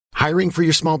Hiring for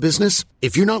your small business?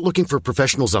 If you're not looking for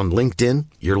professionals on LinkedIn,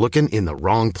 you're looking in the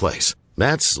wrong place.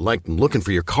 That's like looking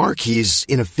for your car keys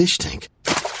in a fish tank.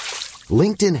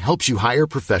 LinkedIn helps you hire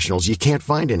professionals you can't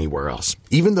find anywhere else,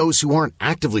 even those who aren't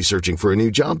actively searching for a new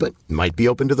job but might be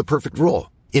open to the perfect role.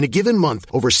 In a given month,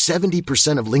 over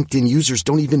 70% of LinkedIn users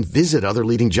don't even visit other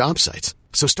leading job sites.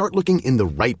 So start looking in the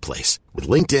right place. With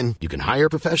LinkedIn, you can hire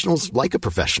professionals like a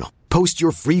professional. Post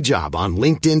your free job on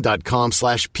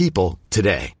linkedin.com/people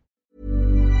today.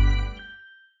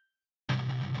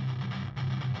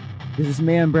 This is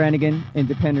Mayan Brannigan,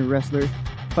 independent wrestler.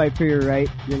 Fight for your right.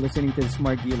 You're listening to the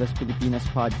Smark Gilas-Pilipinas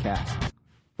podcast.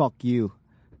 Fuck you.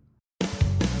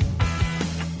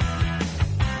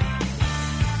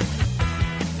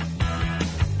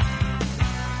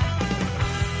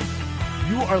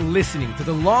 You are listening to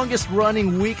the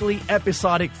longest-running weekly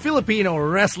episodic Filipino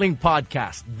wrestling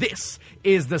podcast. This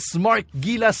is the Smark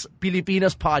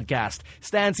Gilas-Pilipinas podcast.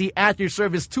 Stancy at your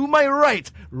service. To my right,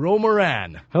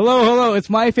 Romoran. Hello. It's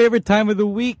my favorite time of the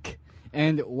week.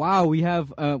 And wow, we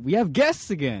have guests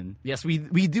again. Yes, we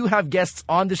do have guests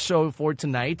on the show for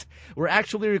tonight. We're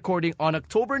actually recording on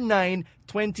October 9,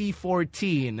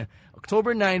 2014.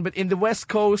 October 9, but in the West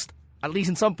Coast, at least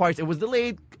in some parts, it was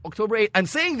delayed. October 8. I'm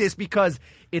saying this because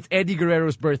it's Eddie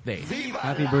Guerrero's birthday.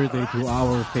 Happy birthday to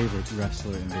our favorite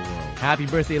wrestler in the world. Happy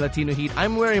birthday, Latino Heat.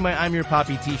 I'm wearing my I'm Your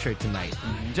Papi t-shirt tonight.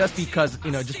 Just because of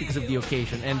the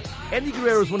occasion. And Eddie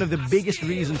Guerrero is one of the biggest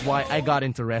reasons why I got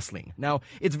into wrestling. Now,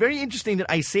 it's very interesting that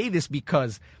I say this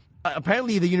because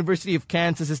apparently the University of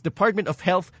Kansas's Department of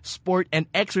Health, Sport, and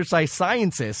Exercise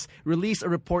Sciences released a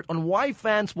report on why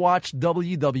fans watch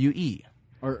WWE.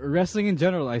 Or wrestling in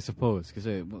general, I suppose, because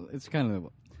it's kind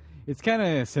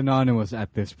of synonymous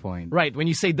at this point. Right. When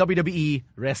you say WWE,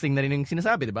 wrestling na rin ang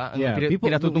sinasabi, diba? Yeah,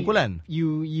 pinatutungkulan.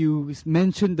 You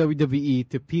mention WWE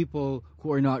to people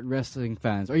who are not wrestling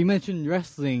fans, or you mention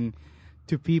wrestling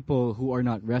to people who are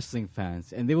not wrestling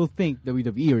fans, and they will think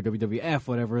WWE or WWF,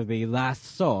 whatever they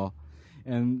last saw,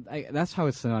 and that's how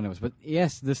it's synonymous. But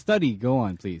yes, the study, go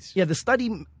on, please. Yeah, the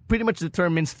study pretty much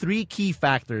determines three key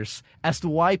factors as to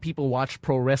why people watch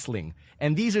pro wrestling.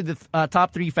 And these are the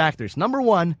top three factors. Number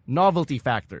one, novelty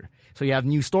factor. So you have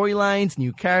new storylines,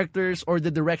 new characters, or the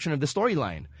direction of the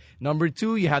storyline. Number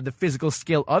two, you have the physical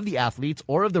skill of the athletes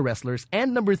or of the wrestlers.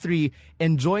 And number three,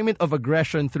 enjoyment of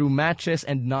aggression through matches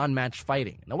and non-match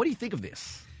fighting. Now, what do you think of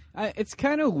this? It's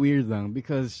kind of weird, though,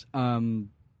 because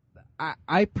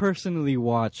I personally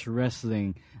watch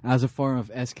wrestling as a form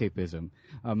of escapism.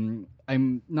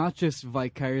 I'm not just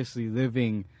vicariously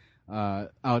living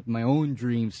out my own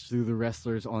dreams through the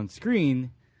wrestlers on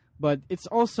screen, but it's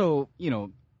also,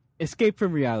 escape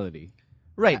from reality.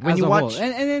 Right. When you watch,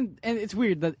 and it's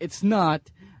weird that it's not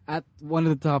at one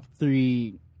of the top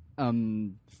three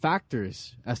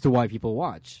factors as to why people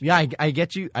watch. Yeah, I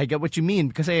get you. I get what you mean,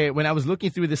 because when I was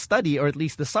looking through the study, or at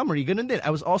least the summary,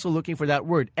 I was also looking for that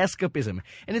word, escapism.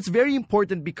 And it's very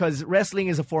important because wrestling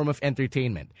is a form of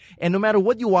entertainment. And no matter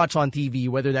what you watch on TV,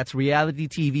 whether that's reality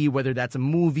TV, whether that's a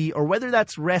movie, or whether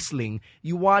that's wrestling,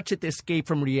 you watch it to escape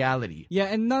from reality. Yeah,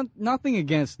 and nothing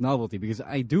against novelty, because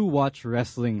I do watch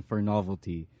wrestling for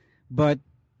novelty. But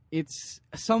it's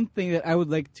something that I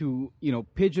would like to,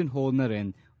 pigeonhole na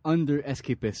rin under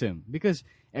escapism, because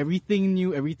everything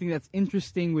new, everything that's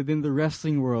interesting within the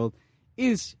wrestling world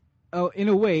is, in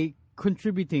a way,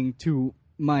 contributing to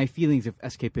my feelings of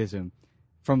escapism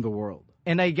from the world.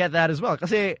 And I get that as well.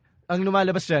 Kasi ang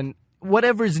lumalabas dyan,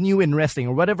 whatever's new in wrestling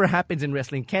or whatever happens in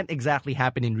wrestling can't exactly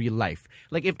happen in real life.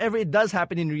 Like, if ever it does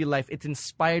happen in real life, it's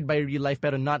inspired by real life,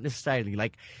 but not necessarily.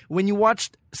 Like, when you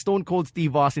watched Stone Cold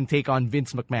Steve Austin take on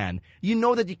Vince McMahon, you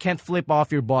know that you can't flip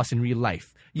off your boss in real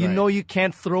life. You know you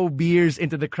can't throw beers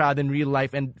into the crowd in real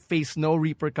life and face no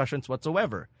repercussions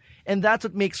whatsoever. And that's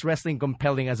what makes wrestling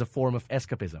compelling as a form of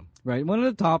escapism. Right. One of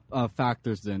the top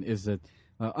factors then is that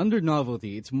under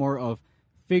novelty, it's more of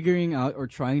figuring out or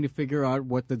trying to figure out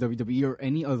what the WWE or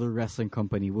any other wrestling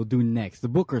company will do next.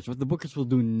 What the bookers will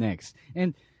do next.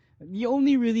 And you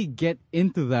only really get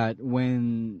into that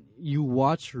when you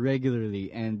watch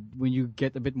regularly and when you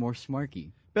get a bit more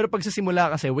smarky. Pero pag sa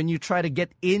simula kasi, when you try to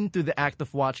get into the act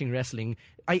of watching wrestling,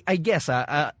 I guess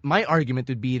my argument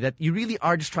would be that you really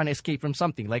are just trying to escape from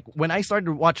something. Like, when I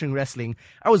started watching wrestling,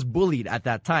 I was bullied at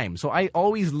that time. So I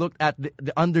always looked at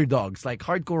the underdogs, like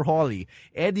Hardcore Holly,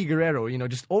 Eddie Guerrero,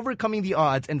 just overcoming the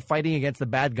odds and fighting against the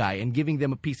bad guy and giving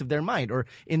them a piece of their mind. Or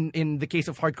in the case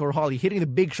of Hardcore Holly, hitting the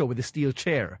Big Show with a steel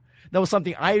chair. That was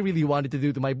something I really wanted to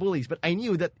do to my bullies. But I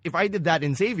knew that if I did that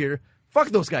in Xavier, fuck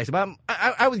those guys.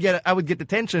 I would get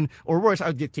detention, or worse, I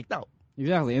would get kicked out.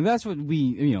 Exactly, and that's what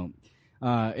we,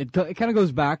 it kind of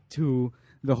goes back to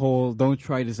the whole "don't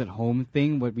try this at home"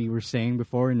 thing, what we were saying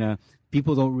before, and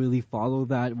people don't really follow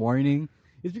that warning,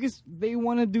 is because they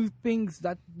want to do things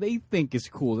that they think is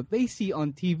cool, that they see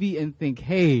on TV and think,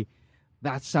 hey,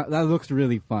 that looks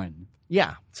really fun.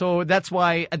 Yeah, so that's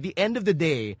why at the end of the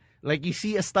day, like you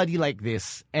see a study like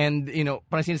this, and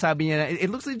parang sinasabi niya na it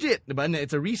looks legit, diba?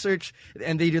 It's a research,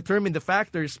 and they determine the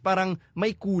factors. Parang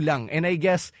may kulang, and I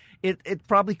guess it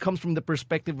probably comes from the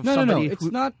perspective of somebody. No, it's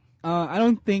not. I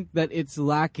don't think that it's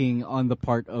lacking on the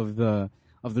part of the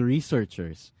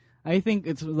researchers. I think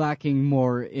it's lacking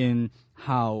more in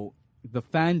how the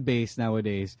fan base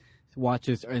nowadays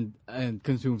watches and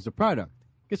consumes the product.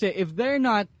 Because if they're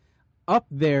not up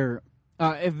there,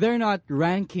 if they're not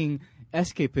ranking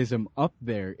escapism up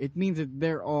there, it means that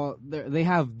they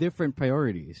have different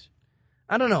priorities.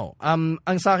 I don't know. Ang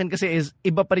sa akin kasi is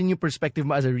iba pa rin yung perspective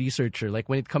mo as a researcher. Like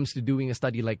when it comes to doing a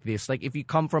study like this, like if you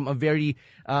come from a very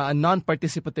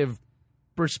non-participative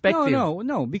perspective.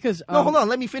 No, because no, hold on,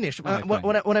 let me finish. Right,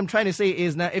 what I'm trying to say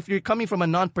is that if you're coming from a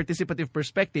non-participative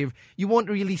perspective, you won't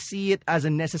really see it as a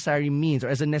necessary means or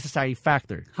as a necessary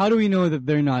factor. How do we know that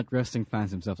they're not wrestling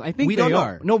fans themselves? I think they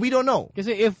are. No, we don't know. Because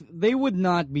if they would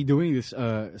not be doing this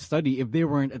study if they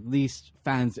weren't at least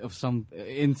fans of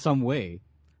in some way.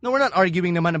 No, we're not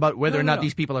arguing naman about whether or not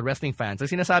these people are wrestling fans. Ang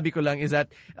sinasabi ko lang is that,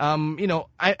 I'm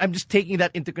just taking that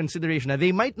into consideration. Now,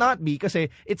 they might not be kasi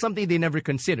it's something they never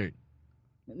considered.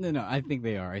 No, I think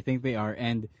they are.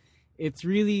 And it's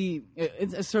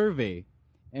a survey.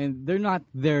 And they're not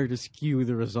there to skew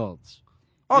the results.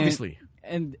 Obviously.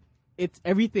 And it's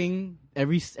everything,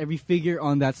 every figure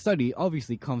on that study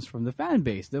obviously comes from the fan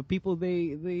base, the people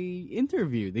they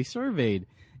interviewed, they surveyed.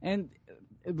 And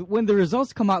when the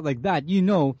results come out like that,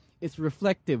 it's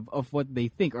reflective of what they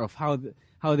think or of how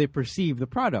they perceive the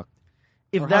product.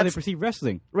 How they perceive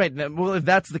wrestling. Right. Well, if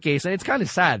that's the case, and it's kind of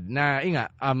sad.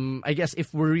 I guess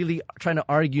if we're really trying to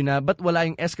argue na, but wala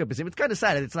yung escapism, it's kind of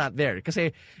sad that it's not there. Because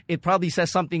it probably says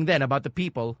something then about the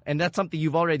people, and that's something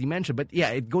you've already mentioned. But yeah,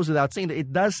 it goes without saying that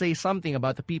it does say something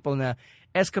about the people na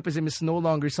escapism is no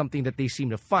longer something that they seem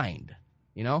to find.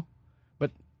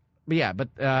 But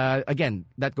again,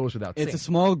 that goes without saying. It's a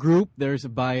small group. There's a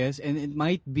bias, and it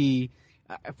might be,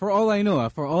 for all I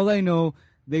know,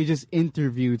 they just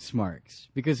interviewed Smarks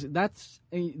because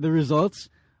the results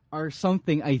are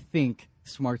something I think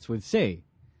Smarks would say.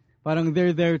 Parang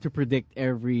they're there to predict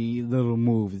every little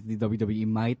move the WWE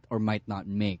might or might not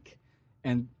make,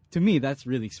 and to me that's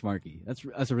really smarky.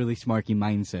 That's a really smarky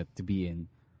mindset to be in.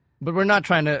 But we're not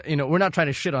trying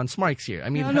to shit on Smarks here. I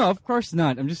mean, no, of course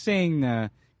not. I'm just saying.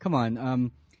 Come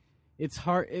on, it's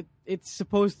hard. It's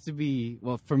supposed to be,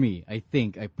 well, for me, I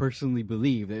personally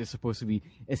believe that it's supposed to be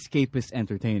escapist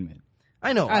entertainment.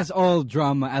 I know. As all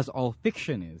drama, as all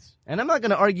fiction is. And I'm not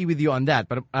going to argue with you on that,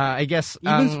 but I guess...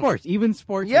 Even sports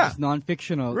yeah. Which is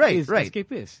non-fictional is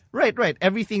escapist. Right.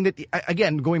 Everything that,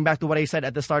 again, going back to what I said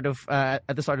at the start of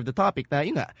the topic,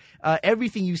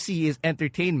 everything you see is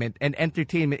entertainment, and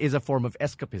entertainment is a form of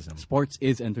escapism. Sports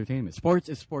is entertainment. Sports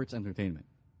is sports entertainment.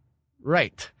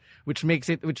 Right, which makes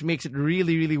it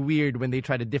really, really weird when they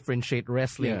try to differentiate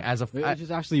wrestling which is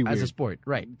actually weird. As a sport.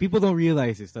 Right. People don't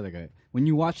realize this. When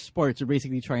you watch sports, you're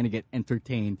basically trying to get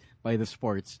entertained by the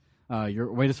sports.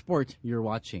 You're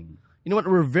watching. You know what?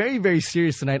 We're very, very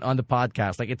serious tonight on the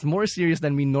podcast. Like, it's more serious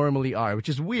than we normally are, which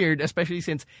is weird, especially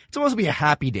since it's supposed to be a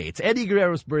happy day. It's Eddie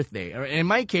Guerrero's birthday. Or in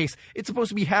my case, it's supposed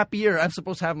to be happier. I'm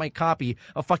supposed to have my copy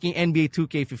of fucking NBA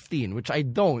 2K15, which I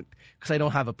don't because I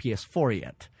don't have a PS4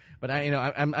 yet. But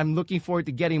I'm looking forward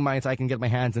to getting mine so I can get my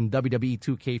hands on WWE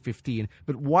 2K15.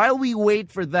 But while we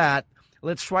wait for that,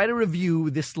 let's try to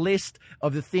review this list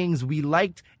of the things we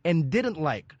liked and didn't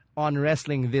like on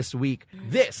wrestling this week.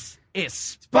 This is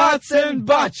Spots and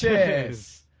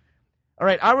Botches! All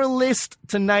right, our list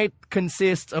tonight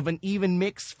consists of an even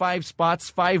mix, 5 spots,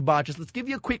 5 botches. Let's give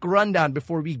you a quick rundown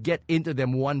before we get into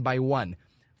them one by one.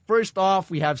 First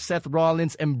off, we have Seth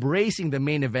Rollins embracing the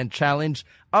main event challenge.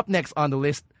 Up next on the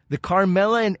list, the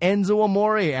Carmella and Enzo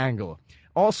Amore angle.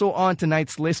 Also on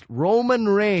tonight's list, Roman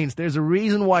Reigns. There's a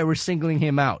reason why we're singling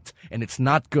him out, and it's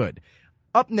not good.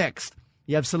 Up next,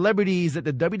 you have celebrities that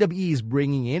the WWE is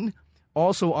bringing in.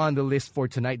 Also on the list for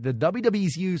tonight, the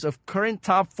WWE's use of current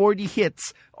top 40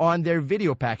 hits on their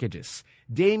video packages.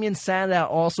 Damian Sandow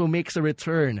also makes a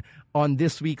return on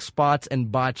this week's Spots and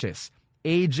Botches.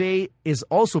 AJ is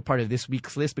also part of this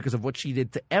week's list because of what she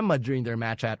did to Emma during their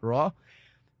match at Raw.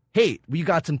 Hey, we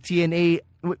got some TNA.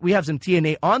 We have some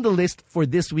TNA on the list for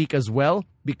this week as well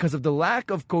because of the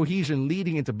lack of cohesion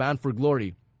leading into Bound for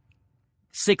Glory.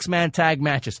 6-man tag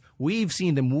matches. We've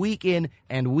seen them week in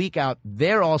and week out.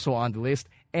 They're also on the list.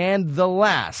 And the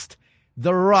last,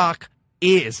 The Rock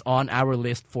is on our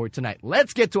list for tonight.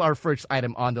 Let's get to our first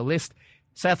item on the list.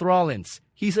 Seth Rollins.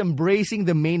 He's embracing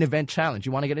the main event challenge.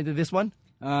 You want to get into this one?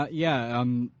 Yeah.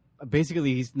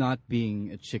 Basically, he's not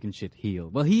being a chicken shit heel.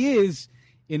 Well, he is,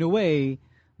 in a way,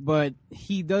 but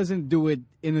he doesn't do it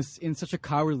in such a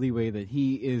cowardly way that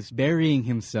he is burying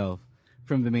himself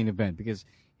from the main event, because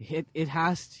he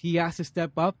has to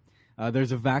step up.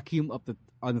 There's a vacuum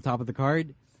on the top of the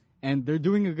card, and they're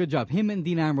doing a good job. Him and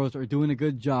Dean Ambrose are doing a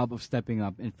good job of stepping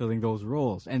up and filling those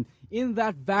roles. And in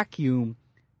that vacuum,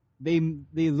 they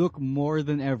look more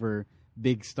than ever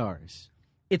big stars.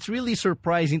 It's really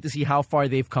surprising to see how far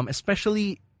they've come,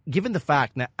 especially given the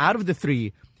fact that out of the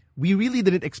three, we really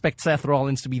didn't expect Seth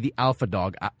Rollins to be the alpha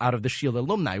dog out of the Shield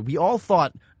alumni. We all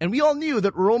thought, and we all knew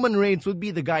that Roman Reigns would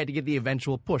be the guy to get the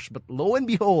eventual push. But lo and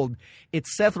behold,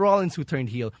 it's Seth Rollins who turned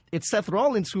heel. It's Seth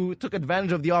Rollins who took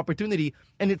advantage of the opportunity,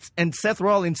 and Seth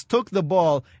Rollins took the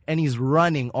ball, and he's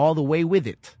running all the way with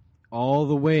it. All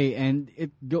the way. And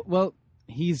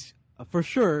he's for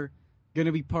sure going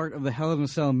to be part of the Hell in a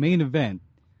Cell main event.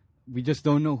 We just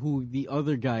don't know who the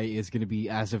other guy is going to be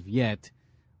as of yet,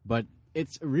 but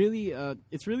it's really a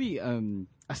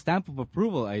stamp of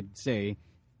approval, I'd say,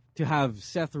 to have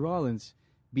Seth Rollins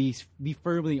be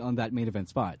firmly on that main event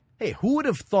spot. Hey, who would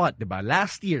have thought, diba,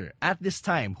 last year at this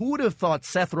time, who would have thought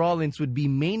Seth Rollins would be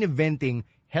main eventing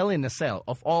Hell in a Cell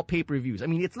of all pay-per-views? I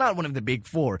mean, it's not one of the big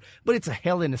four, but it's a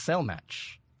Hell in a Cell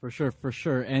match. For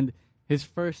sure. And his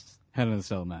first Hell in a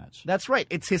Cell match. That's right.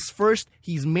 It's his first.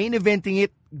 He's main eventing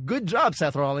it. Good job,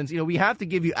 Seth Rollins. We have to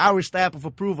give you our stamp of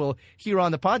approval here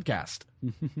on the podcast.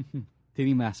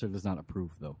 TV Master does not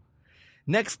approve, though.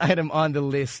 Next item on the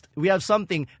list, we have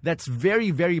something that's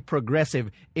very, very progressive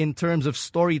in terms of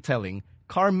storytelling.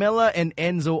 Carmella and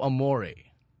Enzo Amore.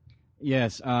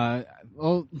 Yes.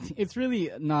 Well, it's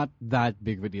really not that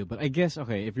big of a deal, but I guess,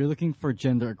 okay, if you're looking for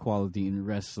gender equality in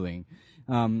wrestling,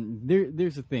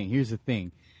 here's the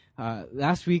thing.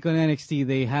 Last week on NXT,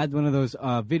 they had one of those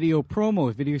video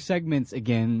segments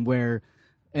again, where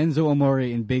Enzo Amore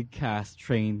and Big Cass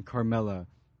trained Carmella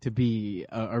to be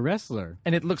a wrestler.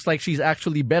 And it looks like she's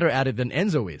actually better at it than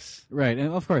Enzo is. Right,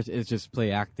 and of course, it's just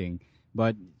play acting.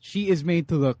 But she is made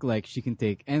to look like she can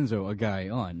take Enzo, a guy,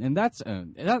 on. And that's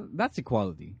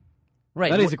equality.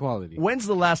 Right. That is equality. When's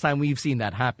the last time we've seen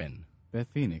that happen? Beth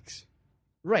Phoenix.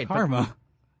 Right. Karma.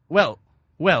 Well.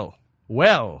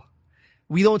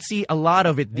 We don't see a lot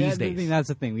of it these days. I think that's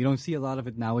the thing. We don't see a lot of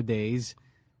it nowadays.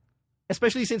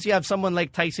 Especially since you have someone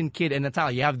like Tyson Kidd and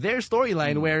Natalya. You have their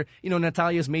storyline where,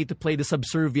 Natalya's made to play the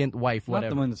subservient wife, whatever.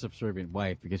 Not the one, the subservient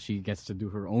wife, because she gets to do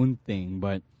her own thing.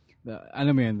 But,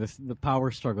 the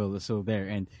power struggle is still there.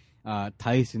 And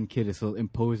Tyson Kidd is still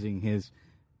imposing his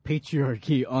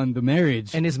patriarchy on the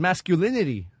marriage. And his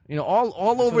masculinity,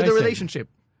 all over the relationship.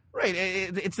 Right,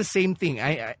 it's the same thing.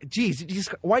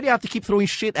 Jeez, why do you have to keep throwing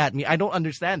shit at me? I don't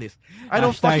understand this. I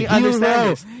don't fucking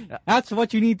understand this. That's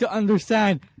what you need to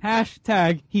understand.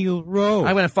 # heel row.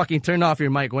 I'm gonna fucking turn off your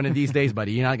mic one of these days,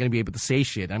 buddy. You're not gonna be able to say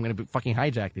shit. I'm gonna fucking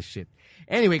hijack this shit.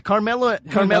 Anyway, Carmella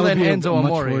and Enzo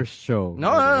Amore. Much worse show.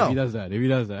 No. If he does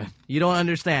that. You don't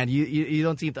understand. You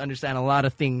don't seem to understand a lot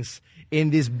of things in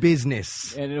this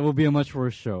business. And it will be a much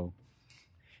worse show.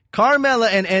 Carmella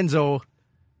and Enzo.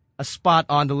 A spot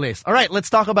on the list. All right,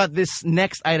 let's talk about this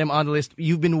next item on the list.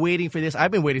 You've been waiting for this. I've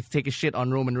been waiting to take a shit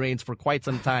on Roman Reigns for quite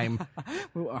some time.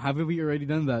 Haven't we already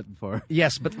done that before?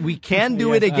 Yes, but we can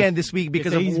do it again this week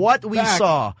because of what we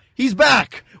saw. He's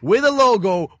back with a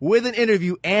logo, with an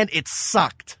interview, and it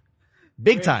sucked.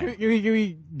 Big time. Can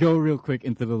we go real quick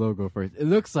into the logo first? It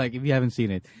looks like, if you haven't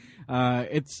seen it,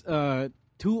 it's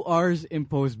 2 R's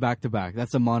imposed back to back.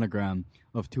 That's a monogram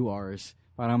of 2 R's.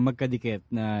 Parang magkadikit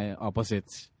na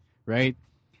opposites. Right?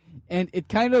 And it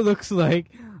kind of looks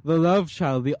like the love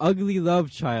child, the ugly love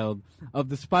child of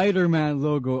the Spider-Man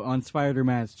logo on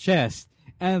Spider-Man's chest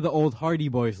and the old Hardy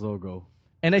Boys logo.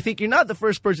 And I think you're not the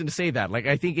first person to say that. Like,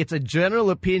 I think it's a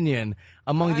general opinion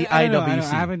among the I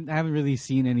IWC. I haven't really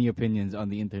seen any opinions on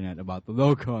the internet about the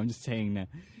logo. I'm just saying that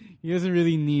he doesn't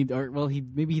really need,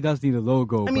 maybe he does need a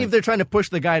logo. I mean, if they're trying to push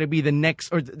the guy to be the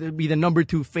next, or to be the number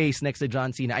 2 face next to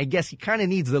John Cena, I guess he kind of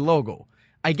needs the logo.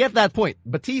 I get that point.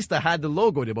 Batista had the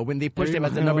logo, but when they pushed him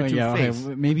as the number 2 face.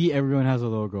 Okay. Maybe everyone has a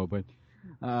logo, but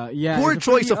poor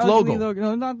choice of logo.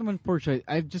 No, not the poor choice.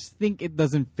 I just think it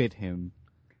doesn't fit him.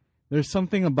 There's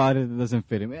something about it that doesn't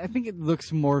fit him. I think it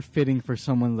looks more fitting for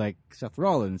someone like Seth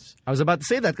Rollins. I was about to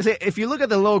say that because if you look at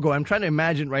the logo, I'm trying to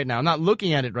imagine right now. I'm not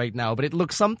looking at it right now, but it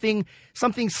looks something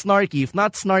snarky. If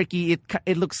not snarky,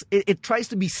 it tries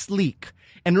to be sleek.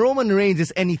 And Roman Reigns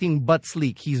is anything but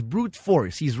sleek. He's brute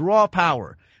force. He's raw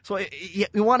power. So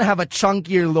you want to have a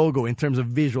chunkier logo in terms of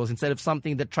visuals instead of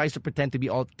something that tries to pretend to be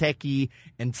all techy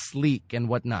and sleek and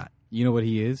whatnot. You know what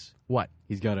he is? What?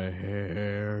 He's got a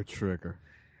hair trigger.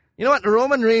 You know what?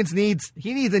 Roman Reigns needs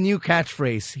a new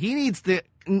catchphrase. He needs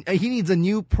a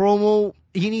new promo.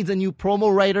 He needs a new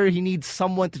promo writer. He needs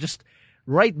someone to just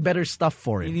write better stuff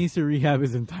for him. He needs to rehab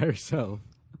his entire self.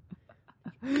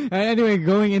 And anyway,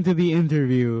 going into the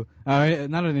interview,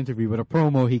 not an interview, but a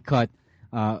promo he cut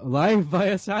live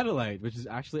via satellite, which is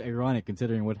actually ironic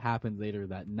considering what happened later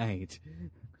that night.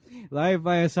 Live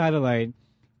via satellite,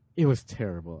 it was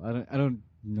terrible. I don't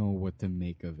know what to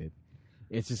make of it.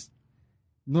 It's just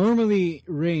normally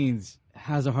Reigns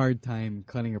has a hard time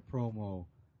cutting a promo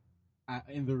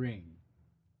in the ring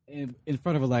in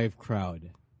front of a live crowd.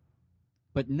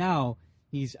 But now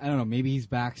I don't know, maybe he's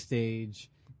backstage.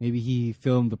 Maybe he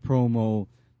filmed the promo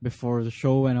before the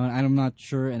show went on. I'm not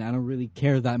sure, and I don't really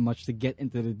care that much to get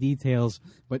into the details.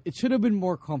 But it should have been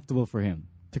more comfortable for him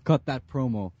to cut that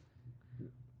promo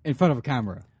in front of a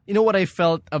camera. You know what I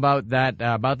felt about that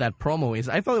promo is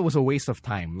I felt it was a waste of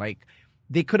time. Like,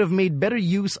 they could have made better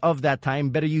use of that time,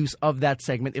 better use of that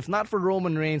segment. If not for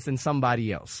Roman Reigns, then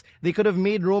somebody else. They could have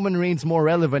made Roman Reigns more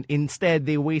relevant. Instead,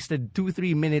 they wasted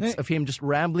 2-3 minutes of him just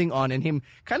rambling on and him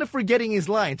kind of forgetting his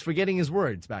lines, forgetting his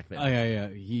words back then. Oh, yeah.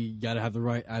 He got to have the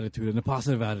right attitude and a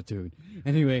positive attitude.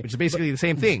 Anyway. Which is basically the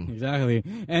same thing. Exactly.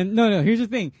 And no, here's the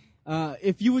thing.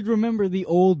 If you would remember the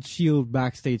old Shield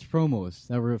backstage promos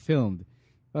that were filmed,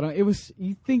 but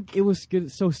you think it was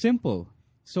good, so simple,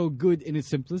 so good in its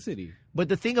simplicity. But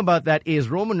the thing about that is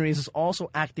Roman Reigns is also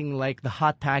acting like the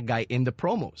hot tag guy in the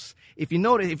promos. If you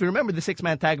remember the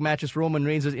 6-man tag matches Roman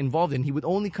Reigns was involved in, he would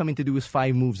only come in to do his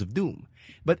 5 moves of doom.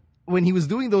 But when he was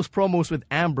doing those promos with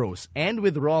Ambrose and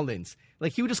with Rollins,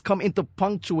 like, he would just come in to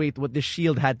punctuate what the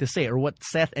Shield had to say or what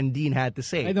Seth and Dean had to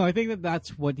say. I know. I think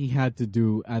that's what he had to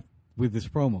do with this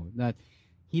promo. That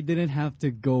he didn't have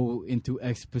to go into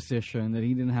exposition, that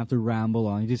he didn't have to ramble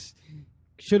on. He just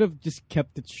should have just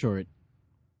kept it short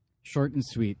and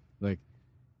sweet. Like,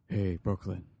 hey,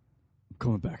 Brooklyn, I'm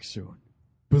coming back soon.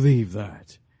 Believe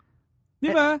that.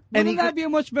 Diba? Wouldn't that be a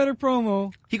much better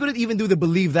promo? He couldn't even do the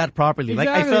believe that properly.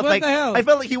 Exactly. I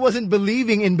felt like he wasn't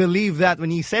believing in believe that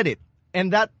when he said it.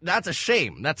 And that's a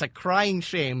shame. That's a crying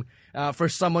shame for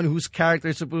someone whose character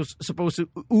is supposed to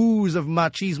ooze of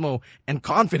machismo and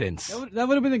confidence. That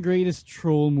would have been the greatest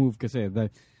troll move, kasi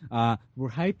that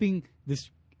we're hyping this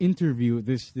interview,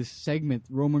 this segment.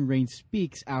 Roman Reigns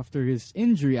speaks after his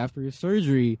injury, after his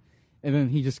surgery, and then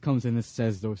he just comes in and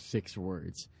says those 6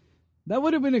 words. That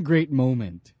would have been a great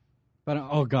moment. But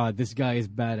oh god, this guy is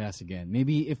badass again.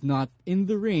 Maybe if not in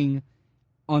the ring,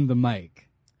 on the mic.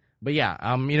 But yeah,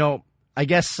 I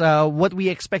guess what we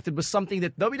expected was something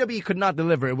that WWE could not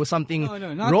deliver. It was something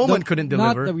Roman couldn't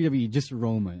deliver. Not WWE, just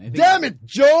Roman. Damn it,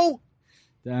 Joe!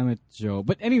 Damn it, Joe.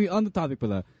 But anyway, on the topic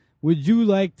pala, would you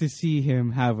like to see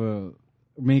him have a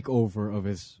makeover of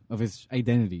his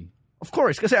identity? Of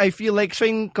course, because I feel like siya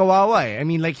yung kawawa eh. I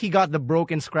mean, like, he got the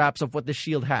broken scraps of what the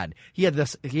Shield had. He had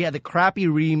the crappy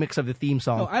remix of the theme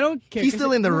song. No, I don't care. He's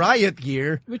still in the riot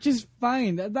gear, which is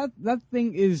fine. That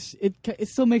thing is it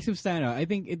still makes him stand out. I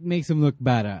think it makes him look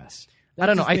badass. I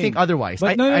don't know. I think otherwise.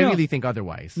 But I really think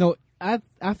otherwise. No,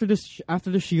 after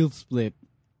the Shield split,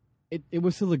 it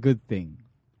was still a good thing.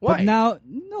 Why? But now,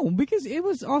 no, because it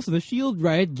was awesome. The Shield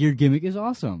riot gear gimmick is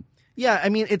awesome. Yeah, I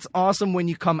mean, it's awesome when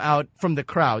you come out from the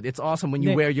crowd. It's awesome when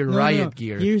you wear your riot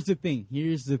gear. Here's the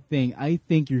thing. I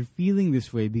think you're feeling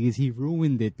this way because he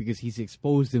ruined it, because he's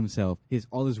exposed himself,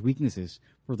 all his weaknesses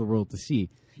for the world to see.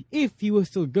 If he was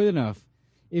still good enough,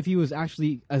 if he was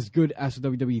actually as good as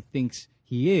WWE thinks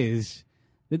he is,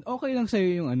 then okay lang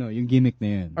sa'yo yung gimmick na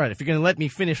yun. All right, if you're gonna let me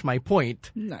finish my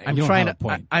point, I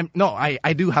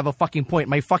do have a fucking point.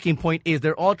 My fucking point is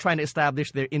they're all trying to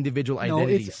establish their individual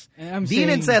identities. Dean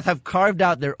and Seth have carved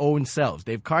out their own selves.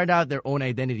 They've carved out their own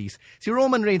identities. See,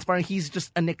 Roman Reigns, parang he's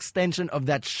just an extension of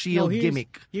that Shield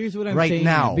gimmick. Here's what I'm right saying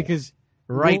now. Because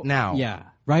right now. Yeah,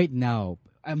 right now.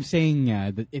 I'm saying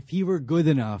that if he were good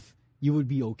enough, you would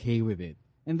be okay with it.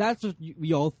 And that's what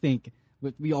we all think,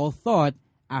 what we all thought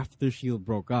after Shield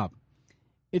broke up.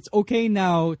 It's okay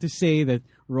now to say that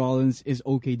Rollins is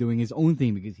okay doing his own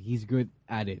thing because he's good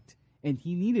at it. And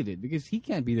he needed it because he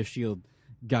can't be the Shield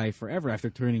guy forever after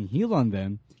turning heel on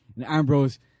them. And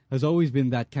Ambrose has always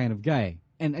been that kind of guy.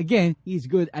 And again, he's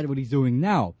good at what he's doing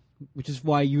now, which is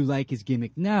why you like his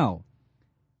gimmick now.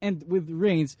 And with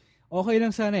Reigns, okay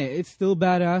lang sana eh. It's still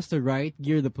badass, the riot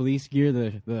gear, the police gear,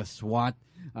 the SWAT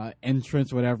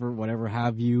entrance, whatever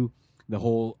have you. The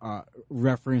whole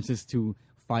references to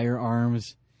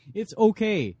firearms. It's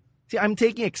okay. See, I'm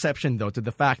taking exception, though, to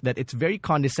the fact that it's very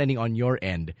condescending on your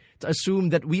end to assume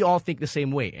that we all think the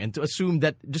same way and to assume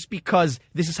that just because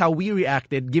this is how we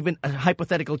reacted, given a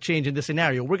hypothetical change in the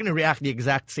scenario, we're going to react the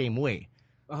exact same way.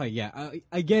 Oh, yeah.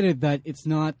 I get it that it's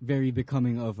not very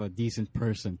becoming of a decent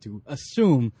person to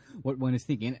assume what one is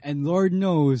thinking. And Lord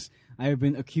knows I have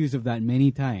been accused of that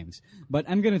many times. But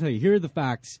I'm going to tell you, here are the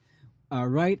facts.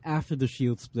 Right after the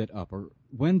Shield split up, or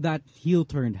when that heel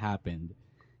turn happened,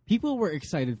 people were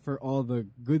excited for all the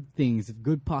good things,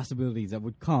 good possibilities that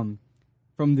would come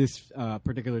from this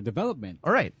particular development.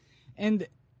 All right. And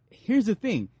here's the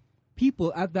thing.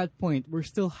 People at that point were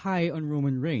still high on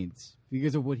Roman Reigns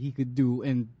because of what he could do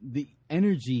and the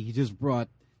energy he just brought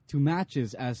to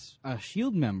matches as a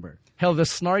Shield member. Hell, the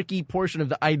snarky portion of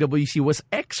the IWC was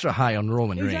extra high on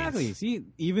Roman Reigns. Exactly. See,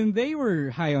 even they were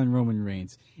high on Roman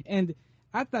Reigns. And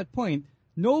at that point,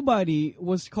 nobody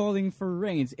was calling for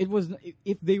Reigns. It was,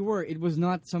 if they were, it was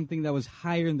not something that was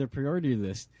higher in their priority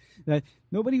list. That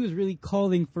nobody was really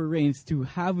calling for Reigns to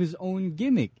have his own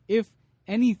gimmick. If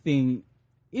anything,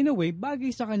 in a way,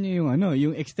 bagay sa kanya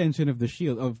yung extension of the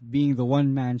Shield, of being the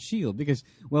one-man Shield. Because,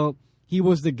 well, he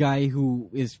was the guy who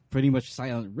is pretty much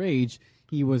silent rage.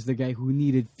 He was the guy who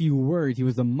needed few words. He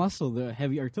was the muscle, the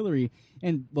heavy artillery.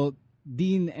 And, well,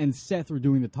 Dean and Seth were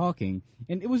doing the talking.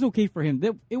 And it was okay for him.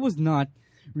 It was not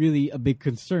really a big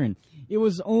concern. It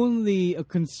was only a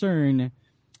concern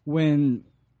when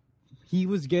he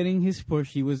was getting his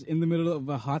push. He was in the middle of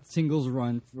a hot singles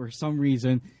run for some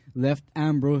reason, left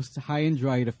Ambrose high and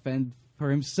dry to fend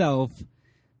for himself.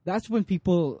 That's when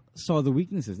people saw the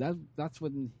weaknesses. That's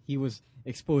when he was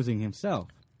exposing himself.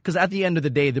 Because at the end of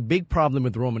the day, the big problem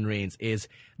with Roman Reigns is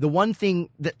the one thing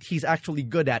that he's actually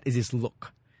good at is his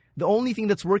look. The only thing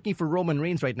that's working for Roman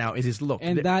Reigns right now is his look.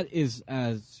 And that is,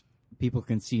 as people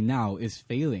can see now, is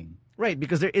failing. Right,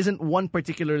 because there isn't one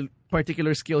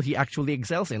particular skill he actually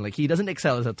excels in. Like, he doesn't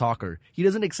excel as a talker. He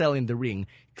doesn't excel in the ring.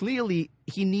 Clearly,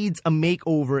 he needs a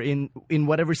makeover in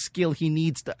whatever skill he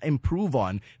needs to improve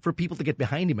on for people to get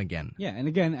behind him again. Yeah, and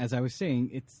again, as I was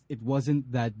saying, it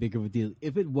wasn't that big of a deal.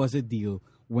 If it was a deal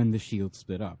when the Shield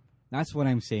split up. That's what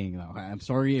I'm saying now. I'm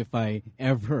sorry if I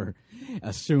ever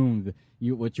assumed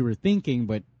what you were thinking,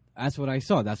 but that's what I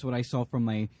saw. That's what I saw from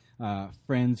my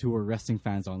friends who were wrestling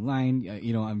fans online.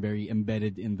 I'm very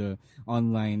embedded in the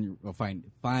online. Well, fine.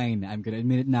 I'm gonna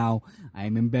admit it now.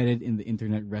 I'm embedded in the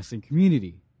internet wrestling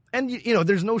community. And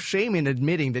there's no shame in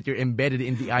admitting that you're embedded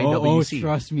in the IWC. Oh,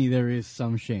 trust me, there is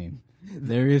some shame.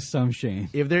 There is some shame.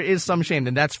 If there is some shame,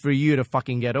 then that's for you to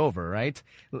fucking get over, right?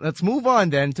 Let's move on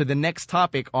then to the next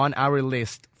topic on our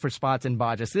list for spots and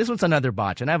botches. This one's another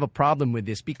botch, and I have a problem with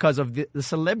this because of the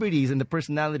celebrities and the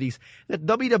personalities that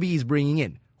WWE is bringing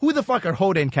in. Who the fuck are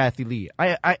Hoda and Kathy Lee?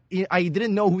 I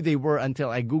didn't know who they were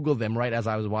until I Googled them right as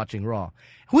I was watching Raw.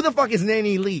 Who the fuck is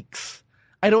Nene Leakes?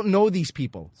 I don't know these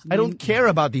people. I don't care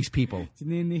about these people. Si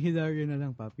Nene Hilario na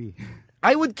lang, papi.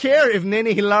 I would care if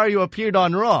Nene Hilario appeared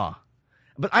on Raw.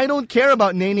 But I don't care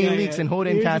about Nene Leakes and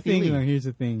Hoda and Kathy Lee. Here's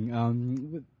the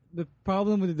thing. The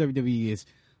problem with the WWE is,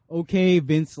 okay,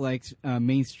 Vince likes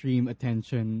mainstream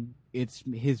attention. It's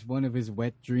one of his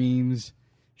wet dreams.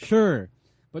 Sure.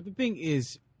 But the thing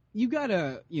is, you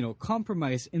gotta,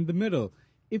 compromise in the middle.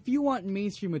 If you want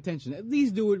mainstream attention, at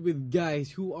least do it with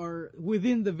guys who are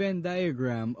within the Venn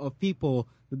diagram of people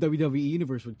the WWE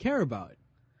Universe would care about.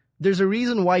 There's a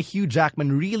reason why Hugh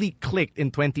Jackman really clicked in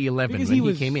 2011 because when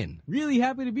he came in. Really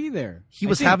happy to be there. He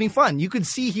was having fun. You could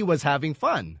see he was having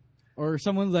fun. Or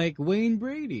someone like Wayne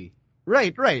Brady.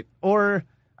 Right. Or,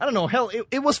 I don't know, hell,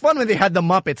 it was fun when they had the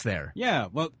Muppets there. Yeah,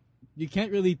 well, you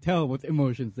can't really tell what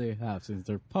emotions they have since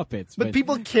they're puppets. But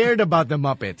people cared about the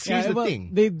Muppets. Here's the thing.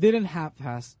 They didn't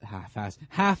half-ass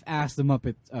the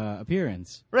Muppet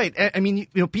appearance. Right. I mean,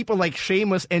 people like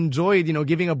Sheamus enjoyed,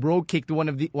 giving a bro kick to one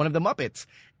of the Muppets.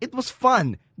 It was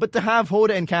fun. But to have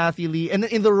Hoda and Kathy Lee, and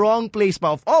in the wrong place,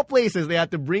 but of all places, they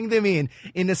had to bring them in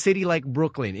a city like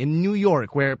Brooklyn, in New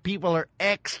York, where people are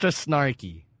extra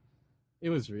snarky.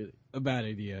 It was really a bad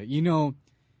idea.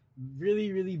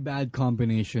 Really, really bad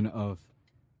combination of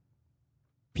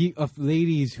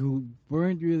ladies who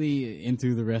weren't really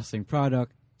into the wrestling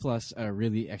product, plus a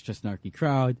really extra snarky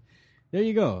crowd. There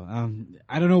you go.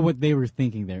 I don't know what they were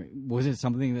thinking there. Was it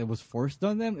something that was forced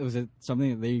on them? Was it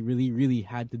something that they really, really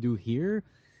had to do here?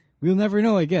 We'll never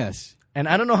know, I guess. And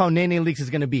I don't know how Nene Leakes is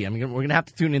going to be. I mean, we're going to have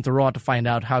to tune into Raw to find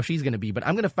out how she's going to be. But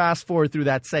I'm going to fast forward through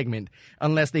that segment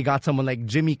unless they got someone like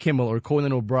Jimmy Kimmel or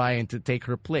Conan O'Brien to take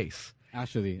her place.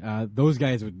 Actually, those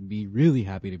guys would be really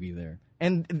happy to be there.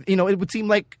 And, it would seem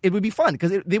like it would be fun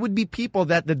because they would be people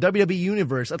that the WWE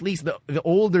Universe, at least the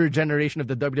older generation of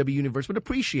the WWE Universe, would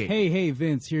appreciate. Hey,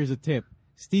 Vince, here's a tip.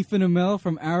 Stephen Amell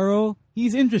from Arrow,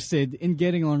 he's interested in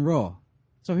getting on Raw.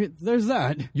 So there's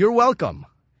that. You're welcome.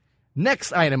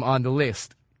 Next item on the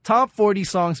list. Top 40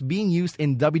 songs being used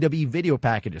in WWE video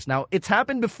packages. Now, it's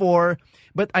happened before,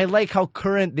 but I like how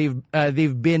current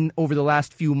they've been over the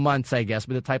last few months, I guess,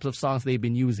 with the types of songs they've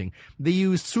been using. They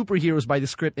used Superheroes by The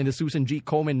Script in the Susan G.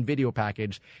 Komen video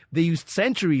package. They used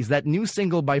Centuries, that new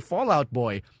single by Fall Out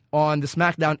Boy, on the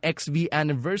SmackDown XV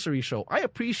anniversary show. I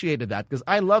appreciated that because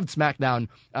I loved SmackDown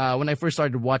when I first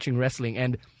started watching wrestling.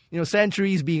 And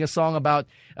Centuries being a song about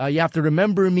you have to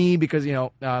remember me because I'm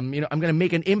going to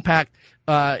make an impact.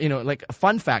 Like a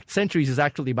fun fact, Centuries is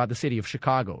actually about the city of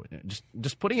Chicago.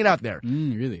 Just putting it out there.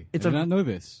 Really? I did not know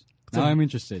this. Now I'm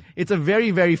interested. It's a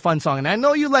very, very fun song. And I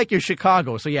know you like your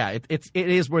Chicago, so yeah, it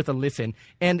is worth a listen.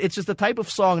 And it's just the type of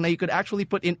song that you could actually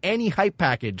put in any hype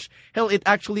package. Hell, it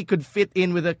actually could fit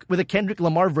in with a Kendrick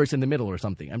Lamar verse in the middle or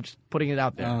something. I'm just putting it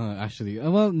out there.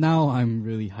 Well, now I'm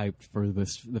really hyped for the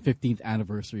 15th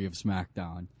anniversary of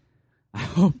SmackDown. I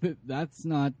hope that's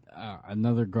not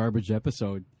another garbage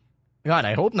episode. God,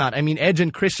 I hope not. I mean, Edge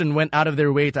and Christian went out of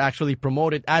their way to actually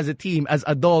promote it as a team, as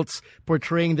adults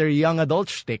portraying their young adult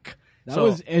shtick. That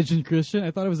was Edge and Christian? I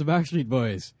thought it was the Backstreet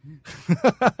Boys.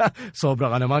 Sobra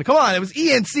ka naman. Come on, it was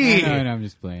ENC. No, I'm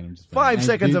just playing. 5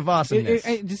 seconds of awesomeness.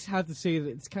 I just have to say that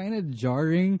it's kind of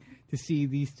jarring to see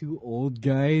these two old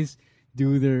guys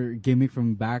do their gimmick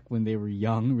from back when they were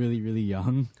young, really, really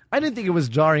young. I didn't think it was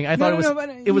jarring. I thought it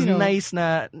was nice.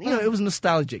 It was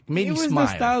nostalgic. Made me smile. It was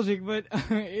nostalgic, but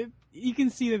you can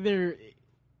see that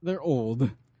they're old.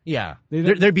 Yeah,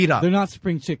 they're beat up. They're not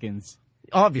spring chickens.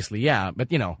 Obviously, yeah, but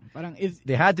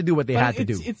they had to do what they had to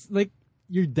do. It's like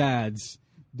your dads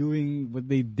doing what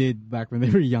they did back when they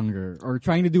were younger, or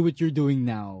trying to do what you're doing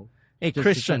now. Hey,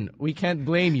 Christian, we can't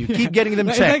blame you. Keep getting them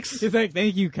checks. It's like,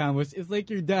 thank you, Camus. It's like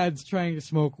your dad's trying to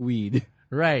smoke weed.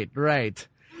 Right.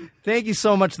 Thank you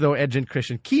so much, though, Edge and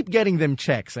Christian. Keep getting them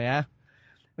checks, yeah?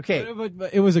 Okay.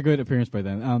 But it was a good appearance by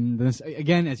them.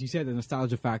 Again, as you said, the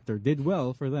nostalgia factor did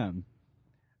well for them.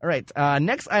 All right.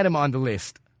 Next item on the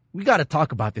list. We got to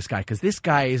talk about this guy because this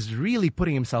guy is really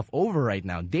putting himself over right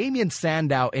now. Damien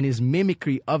Sandow and his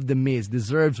mimicry of The Miz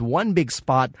deserves one big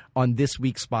spot on this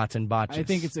week's Spots and Botches. I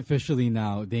think it's officially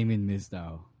now Damien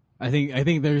Mizdow. I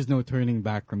think there's no turning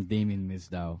back from Damien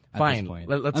Mizdow at Fine. this point.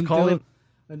 Let's call it.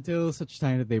 Until such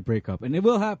time that they break up. And it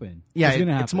will happen. Yeah,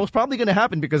 it's it's most probably going to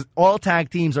happen because all tag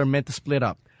teams are meant to split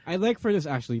up. I'd like for this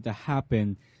actually to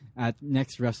happen at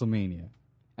next WrestleMania.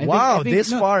 I think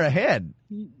far ahead.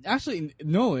 Actually,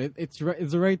 no, it's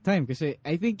the right time because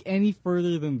I think any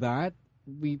further than that,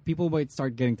 people might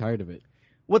start getting tired of it.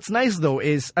 What's nice, though,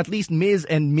 is at least Miz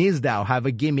and Mizdow have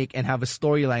a gimmick and have a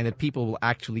storyline that people will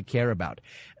actually care about.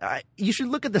 You should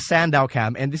look at the Sandow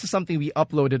cam, and this is something we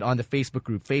uploaded on the Facebook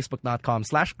group,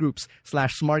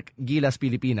 facebook.com/groups/Smark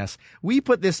Gilas-Pilipinas. We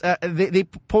put this, they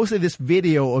posted this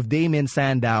video of Damien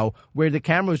Sandow where the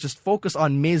camera was just focused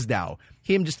on Mizdow,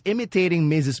 him just imitating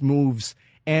Miz's moves,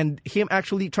 and him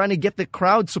actually trying to get the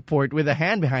crowd support with a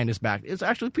hand behind his back. It's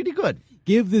actually pretty good.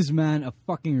 Give this man a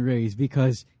fucking raise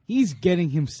because he's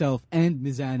getting himself and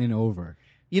Mizanin over.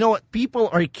 You know what? People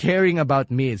are caring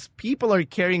about Miz. People are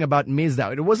caring about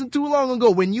Mizdow. It wasn't too long ago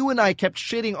when you and I kept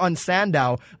shitting on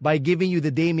Sandow by giving you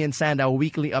the Damien Sandow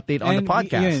weekly update on the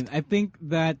podcast. I think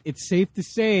that it's safe to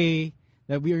say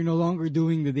that we are no longer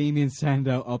doing the Damien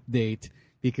Sandow update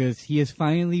because he has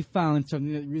finally found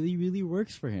something that really, really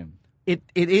works for him. It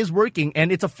is working,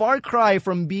 and it's a far cry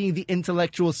from being the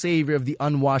intellectual savior of the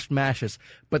unwashed masses.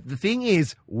 But the thing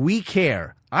is, we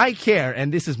care. I care,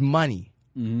 and this is money.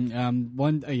 Mm-hmm.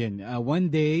 One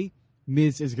day,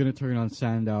 Miz is going to turn on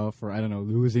Sandow for,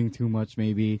 losing too much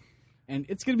maybe. And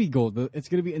it's going to be gold. It's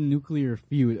going to be a nuclear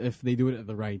feud if they do it at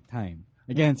the right time.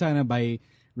 Again, sana by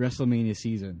WrestleMania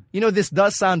season. This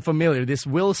does sound familiar. This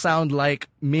will sound like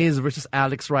Miz versus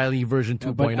Alex Riley version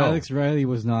 2.0. But Alex Riley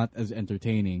was not as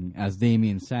entertaining as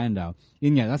Damien Sandow.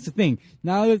 And yeah, that's the thing.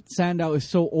 Now that Sandow is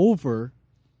so over,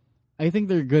 I think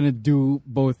they're going to do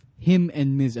both him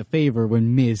and Miz a favor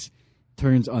when Miz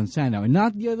turns on Sandow. And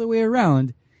not the other way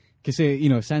around, because,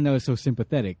 Sandow is so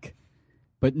sympathetic.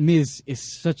 But Miz is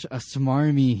such a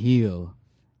smarmy heel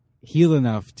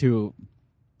enough to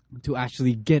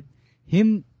actually get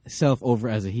himself over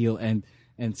as a heel and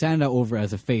Sandow over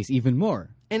as a face even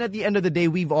more. And at the end of the day,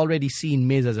 we've already seen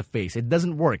Miz as a face. It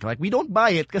doesn't work. Like, we don't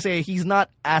buy it because he's not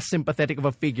as sympathetic of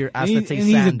a figure as, let's say,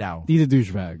 Sandow. He's a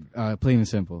douchebag, plain and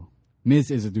simple. Miz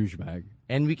is a douchebag.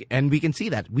 And we can see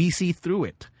that. We see through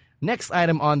it. Next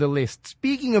item on the list.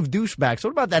 Speaking of douchebags,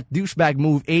 what about that douchebag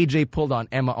move AJ pulled on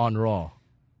Emma on Raw?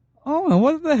 Oh,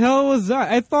 what the hell was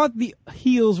that? I thought the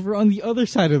heels were on the other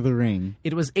side of the ring.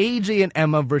 It was AJ and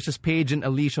Emma versus Paige and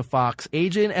Alicia Fox.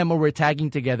 AJ and Emma were tagging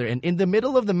together, and in the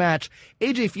middle of the match,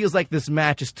 AJ feels like this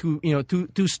match is too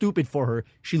stupid for her.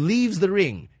 She leaves the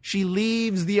ring. She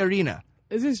leaves the arena.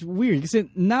 This is weird.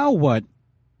 Now what?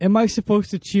 Am I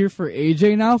supposed to cheer for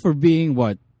AJ now for being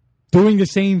what? Doing the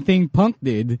same thing Punk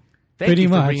did? Thank you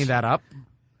for bringing that up.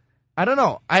 I don't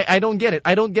know. I don't get it.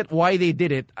 I don't get why they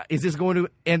did it. Is this going to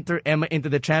enter Emma into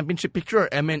the championship picture?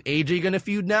 Or Emma and AJ going to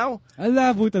feud now?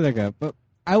 Alabo talaga. But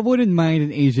I wouldn't mind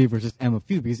an AJ versus Emma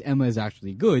feud because Emma is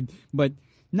actually good. But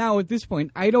now at this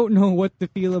point, I don't know what to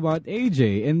feel about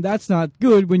AJ. And that's not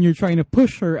good when you're trying to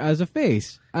push her as a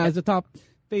face, as a top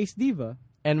face diva.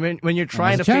 And when you're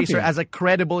trying to face her as a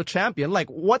credible champion, like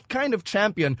what kind of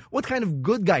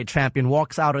good guy champion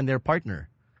walks out on their partner?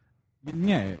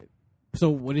 Yeah. So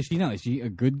what is she now? Is she a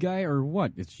good guy or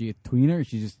what? Is she a tweener? Is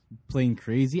she just playing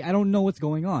crazy? I don't know what's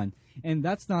going on. And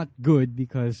that's not good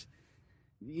because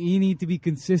you need to be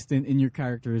consistent in your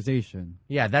characterization.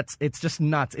 Yeah, it's just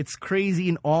nuts. It's crazy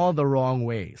in all the wrong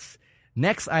ways.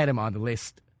 Next item on the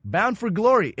list, Bound for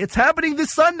Glory. It's happening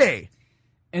this Sunday.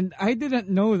 And I didn't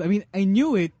know. I mean, I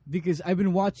knew it because I've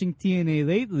been watching TNA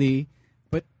lately,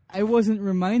 but I wasn't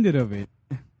reminded of it.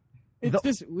 It's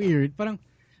just weird. Parang,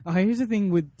 here's the thing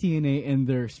with TNA and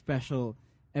their special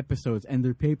episodes and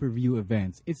their pay-per-view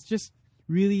events. It's just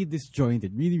really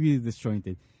disjointed, really, really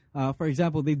disjointed. For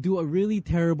example, they do a really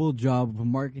terrible job of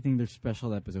marketing their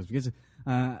special episodes. Because,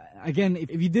 again,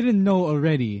 if you didn't know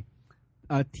already,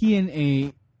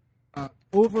 TNA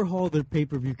overhauled their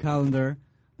pay-per-view calendar.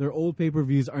 Their old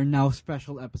pay-per-views are now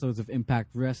special episodes of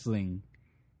Impact Wrestling.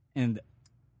 And,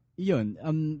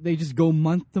 they just go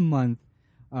month to month.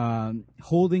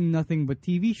 Holding nothing but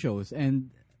TV shows,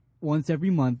 and once every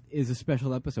month is a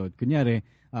special episode. Kunyari,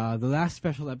 the last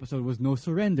special episode was No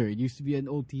Surrender. It used to be an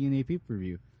old TNA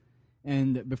pay-per-view.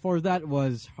 And before that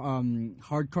was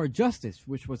Hardcore Justice,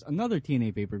 which was another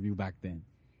TNA pay-per-view back then.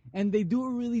 And they do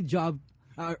a really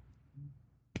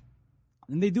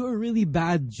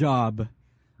bad job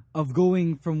of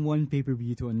going from one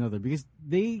pay-per-view to another because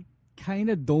they kind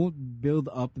of don't build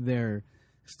up their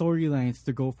storylines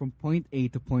to go from point A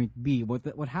to point B.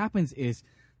 What happens is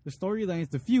the storylines,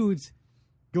 the feuds,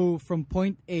 go from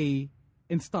point A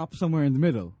and stop somewhere in the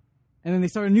middle. And then they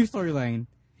start a new storyline,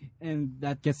 and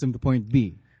that gets them to point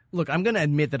B. Look, I'm going to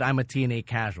admit that I'm a TNA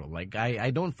casual. Like, I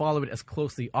don't follow it as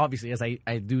closely, obviously, as I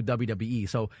do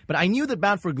WWE. But I knew that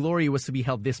Bound for Glory was to be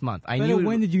held this month.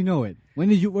 When did you know it? When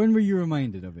were you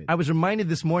reminded of it? I was reminded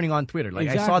this morning on Twitter. Like,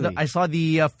 exactly. I saw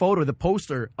the photo, the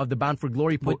poster of the Bound for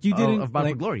Glory of Bound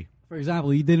for Glory. For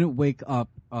example, you didn't wake up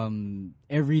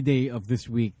every day of this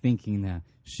week thinking that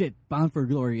shit, Bound for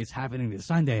Glory is happening this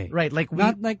Sunday. Right, like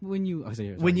not like when you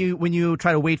when you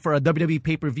try to wait for a WWE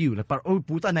pay-per-view, like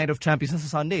puta, Night of Champions sa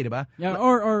Sunday, diba? Yeah,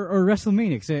 or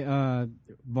WrestleMania. Say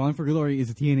Bound for Glory is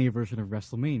a TNA version of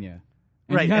WrestleMania.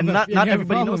 And not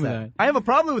everybody knows that. I have a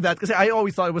problem with that because I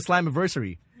always thought it was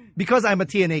Slammiversary. Because I'm a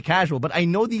TNA casual, but I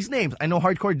know these names. I know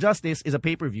Hardcore Justice is a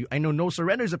pay-per-view. I know No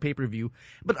Surrender is a pay-per-view.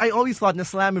 But I always thought na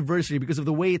Slammiversary because of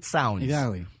the way it sounds.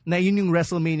 Exactly. Na yun yung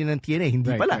WrestleMania ng TNA.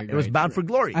 Hindi pala. It was Bound for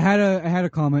Glory. I had a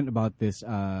comment about this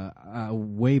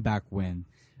way back when.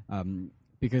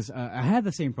 Because I had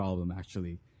the same problem,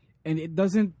 actually. And it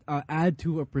doesn't add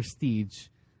to a prestige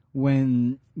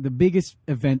when the biggest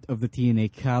event of the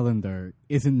TNA calendar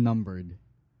isn't numbered.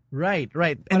 Right.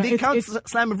 And they count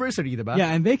Slammiversary, diba?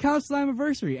 Yeah, and they count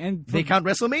Slammiversary. And they count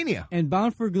WrestleMania. And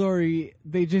Bound for Glory,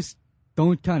 they just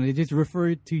don't count it. They just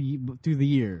refer it to the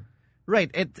year. Right.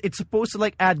 It's supposed to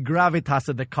like add gravitas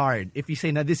to the card. If you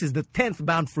say, now this is the 10th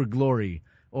Bound for Glory.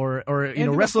 Or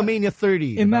WrestleMania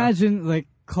 30. Imagine like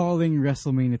calling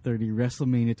WrestleMania 30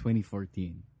 WrestleMania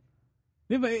 2014.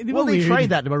 Well, they tried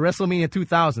that about WrestleMania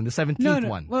 2000, the 17th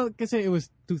one. Well, because it was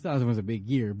 2000 was a big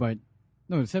year, but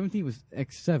no, 17 was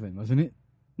X7, wasn't it?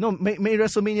 No, may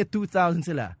WrestleMania 2000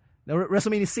 sila.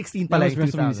 WrestleMania 16 pala was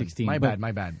WrestleMania 16. My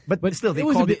bad. But still, they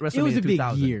called it WrestleMania 2000. It was a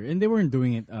big year, and they weren't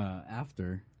doing it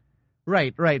after.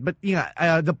 Right. But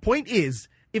the point is,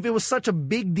 if it was such a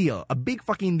big deal, a big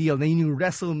fucking deal, then you knew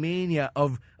WrestleMania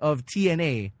of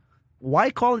TNA,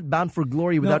 why call it Bound for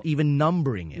Glory without even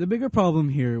numbering it? The bigger problem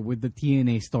here with the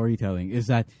TNA storytelling is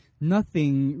that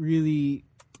nothing really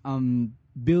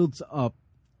builds up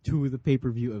to the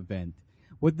pay-per-view event.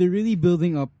 What they're really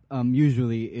building up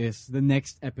usually is the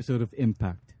next episode of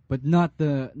Impact, but not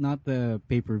the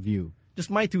pay-per-view. Just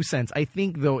my 2 cents. I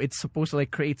think, though, it's supposed to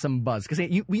like create some buzz.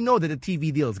 Because we know that the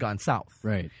TV deal has gone south.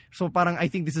 Right. So parang I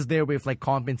think this is their way of like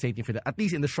compensating for that, at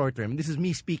least in the short term. And this is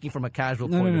me speaking from a casual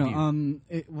point of view.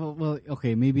 Well,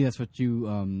 okay, maybe that's what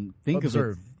you think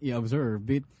Observe. of it. Yeah, observe.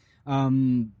 But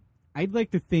I'd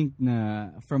like to think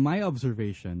from my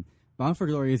observation, Bound for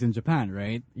Glory is in Japan,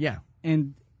 right? Yeah.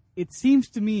 And it seems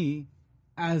to me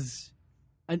as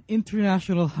an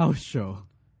international house show.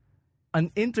 An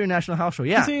international house show,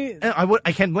 yeah. Kasi,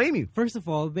 I can't blame you. First of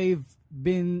all, they've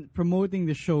been promoting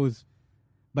the shows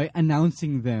by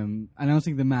announcing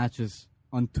the matches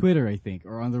on Twitter, I think,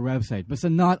 or on their website, but so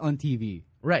not on TV.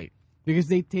 Right. Because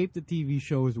they tape the TV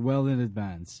shows well in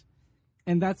advance.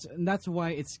 And that's why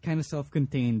it's kind of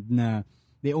self-contained na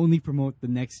they only promote the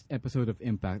next episode of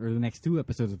Impact or the next 2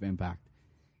 episodes of Impact.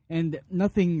 And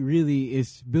nothing really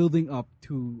is building up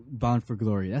to Bound for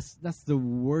Glory. That's the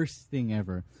worst thing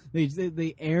ever.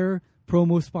 They air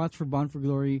promo spots for Bound for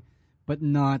Glory, but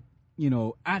not,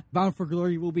 at Bound for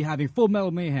Glory we'll be having Full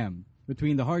Metal Mayhem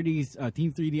between the Hardys,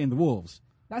 Team 3D, and the Wolves.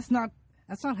 That's not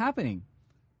happening.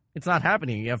 It's not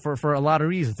happening, yeah, for a lot of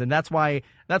reasons, and that's why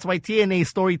TNA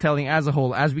storytelling as a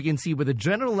whole, as we can see, with a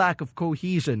general lack of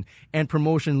cohesion and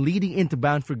promotion leading into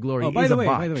Bound for Glory, is a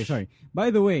botch.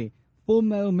 By the way, Full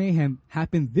Metal Mayhem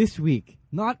happened this week,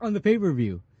 not on the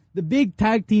pay-per-view. The big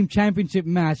tag team championship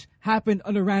match happened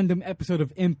on a random episode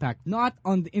of Impact, not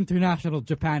on the International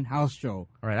Japan House Show.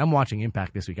 All right, I'm watching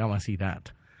Impact this week. I want to see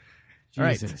that.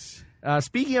 Jesus. All right.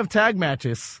 Speaking of tag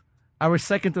matches, our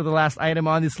second to the last item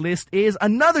on this list is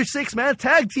another 6-man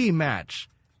tag team match.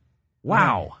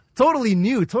 Wow. Totally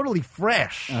new, totally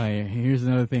fresh. Here's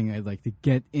another thing I'd like to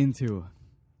get into.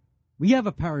 We have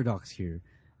a paradox here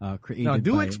created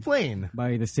explain.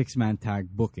 by the 6-man tag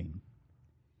booking.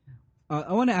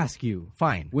 I want to ask you.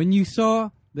 Fine. When you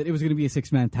saw that it was going to be a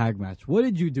 6-man tag match, what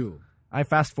did you do? I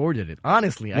fast-forwarded it.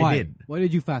 Honestly, Why? I did. Why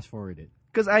did you fast-forward it?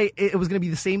 Because it was going to be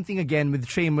the same thing again with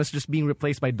Sheamus just being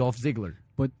replaced by Dolph Ziggler.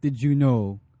 But did you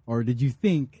know, or did you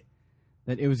think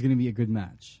that it was going to be a good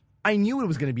match? I knew it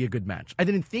was going to be a good match. I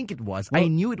didn't think it was. I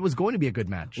knew it was going to be a good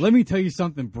match. Let me tell you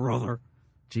something, brother.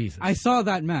 Jesus. I saw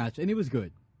that match, and it was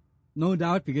good. No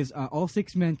doubt, because all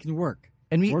 6 men can work.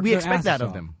 And we expect that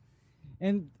of them.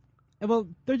 And, well,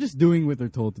 they're just doing what they're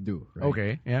told to do, right?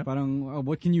 Okay, yeah. Parang,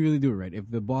 what can you really do, right?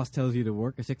 If the boss tells you to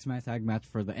work a 6-man tag match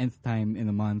for the nth time in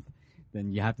a month,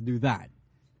 then you have to do that.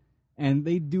 And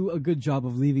they do a good job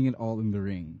of leaving it all in the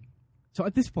ring. So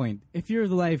at this point, if you're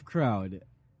the live crowd,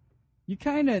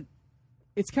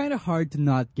 it's kind of hard to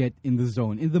not get in the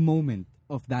zone, in the moment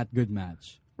of that good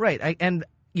match. Right, and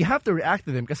you have to react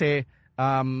to them kasi,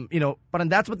 but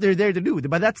that's what they're there to do.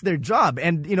 But that's their job.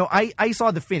 And, I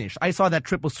saw the finish. I saw that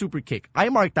triple super kick. I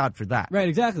marked out for that. Right,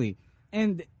 exactly.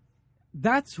 And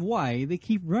that's why they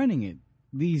keep running it.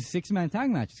 These 6-man tag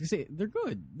matches, because they're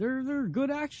good. They're good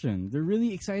action. They're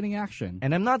really exciting action.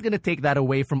 And I'm not going to take that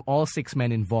away from all 6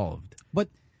 men involved. But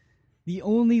the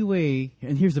only way,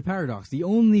 and here's the paradox, the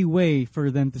only way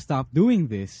for them to stop doing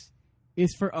this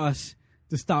is for us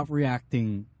to stop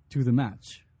reacting to the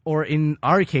match. Or in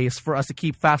our case, for us to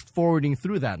keep fast-forwarding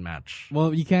through that match.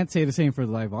 Well, you can't say the same for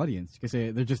the live audience, because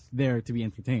they're just there to be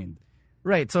entertained.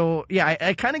 Right, so yeah,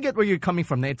 I kind of get where you're coming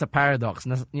from. It's a paradox.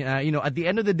 At the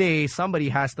end of the day, somebody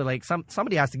has to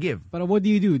somebody has to give. But what do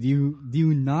you do? Do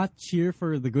you not cheer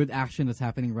for the good action that's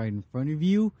happening right in front of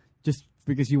you, just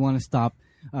because you want to stop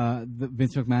the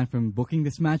Vince McMahon from booking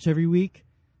this match every week,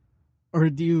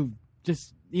 or do you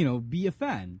just be a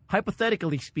fan?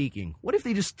 Hypothetically speaking, what if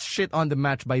they just shit on the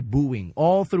match by booing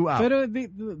all throughout? But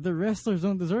the wrestlers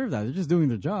don't deserve that. They're just doing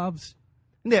their jobs.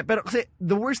 Yeah, but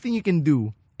the worst thing you can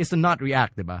do is to not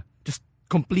react, diba? Just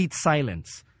complete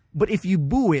silence. But if you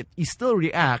boo it, you still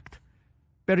react,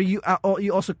 but you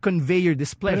also convey your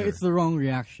displeasure. But it's the wrong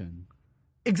reaction.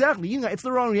 Exactly, it's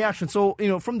the wrong reaction. So,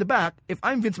 from the back, if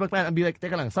I'm Vince McMahon, I'd be like,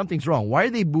 teka lang, something's wrong. Why are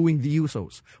they booing the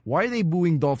Usos? Why are they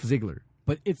booing Dolph Ziggler?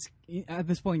 But it's, at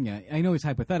this point, yeah, I know it's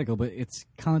hypothetical, but it's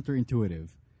counterintuitive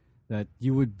that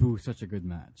you would boo such a good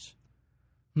match.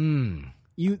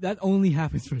 That only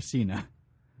happens for Cena.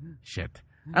 Shit.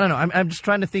 I don't know. I'm just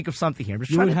trying to think of something here.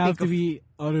 You would have to be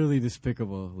utterly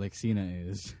despicable like Cena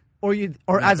is.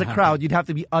 Or as a crowd, you'd have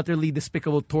to be utterly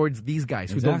despicable towards these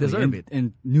guys who don't deserve it.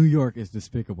 And New York is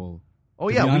despicable. Oh,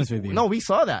 yeah. We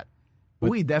saw that.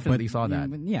 We definitely saw that.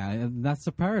 Yeah, that's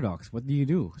the paradox. What do you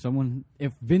do?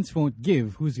 If Vince won't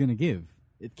give, who's going to give?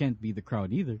 It can't be the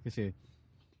crowd either, because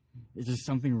it's just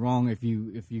something wrong if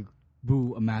you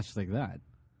boo a match like that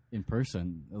in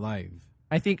person, live.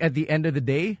 I think at the end of the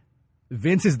day,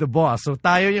 Vince is the boss. So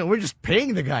tayo, we're just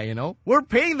paying the guy, We're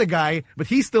paying the guy, but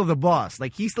he's still the boss.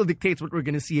 Like, he still dictates what we're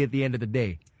going to see at the end of the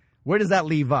day. Where does that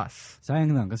leave us?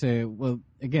 Sayang lang kasi, well,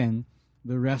 again,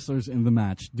 the wrestlers in the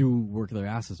match do work their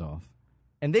asses off.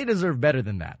 And they deserve better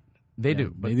than that. They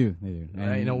do. They do.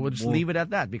 And we'll just leave it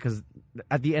at that because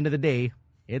at the end of the day,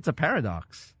 it's a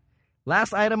paradox.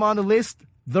 Last item on the list,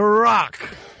 The Rock.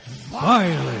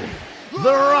 Finally!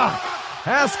 The Rock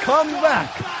has come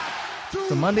back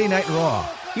to Monday Night Raw.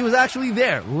 He was actually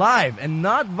there, live, and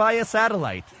not via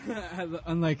satellite.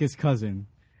 Unlike his cousin.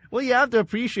 Well, you have to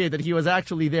appreciate that he was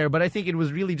actually there, but I think it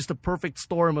was really just a perfect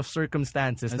storm of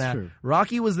circumstances. That's true.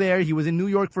 Rocky was there. He was in New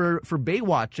York for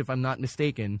Baywatch, if I'm not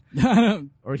mistaken.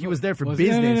 Or he was there for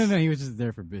business. No. He was just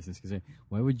there for business. Because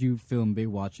why would you film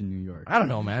Baywatch in New York? I don't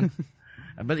know, man.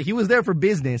 But he was there for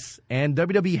business, and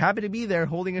WWE happened to be there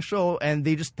holding a show, and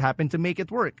they just happened to make it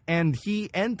work. And he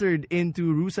entered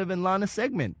into Rusev and Lana's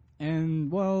segment. And,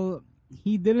 well,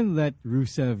 he didn't let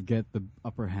Rusev get the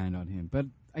upper hand on him. But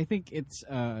I think it's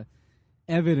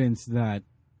evidence that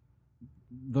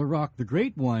The Rock, the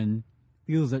Great One,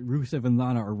 feels that Rusev and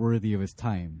Lana are worthy of his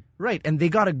time. Right, and they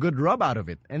got a good rub out of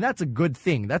it. And that's a good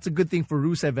thing. That's a good thing for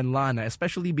Rusev and Lana,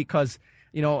 especially because,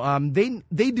 they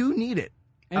do need it.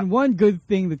 And one good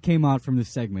thing that came out from this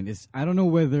segment is, I don't know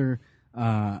whether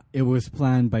it was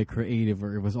planned by creative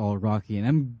or it was all Rocky. And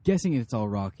I'm guessing it's all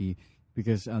Rocky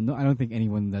because I don't think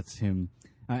anyone lets him,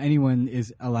 anyone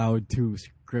is allowed to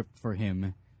script for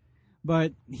him.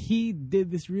 But he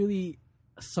did this really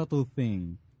subtle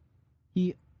thing.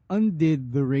 He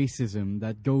undid the racism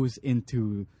that goes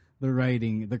into the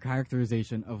writing, the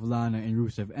characterization of Lana and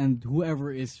Rusev and whoever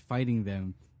is fighting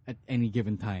them at any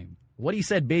given time. What he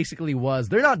said basically was,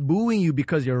 they're not booing you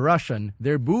because you're Russian.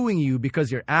 They're booing you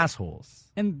because you're assholes.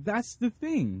 And that's the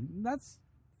thing. That's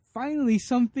finally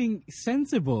something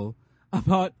sensible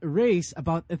about race,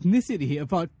 about ethnicity,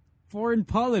 about foreign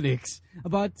politics,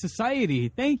 about society.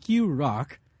 Thank you,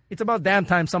 Rock. It's about damn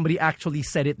time somebody actually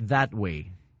said it that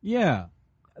way. Yeah.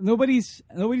 Nobody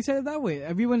said it that way.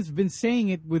 Everyone's been saying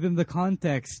it within the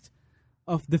context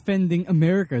of defending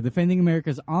America, defending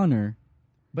America's honor.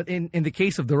 But in the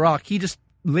case of The Rock, he just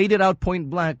laid it out point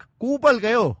blank. Kupal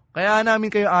kayo. Kaya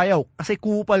namin kayo ayaw. Kasi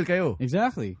kupal kayo.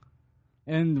 Exactly.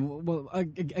 And, well,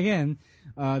 again,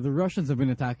 the Russians have been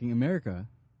attacking America.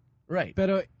 Right.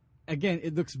 But, again,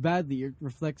 it looks badly. It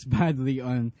reflects badly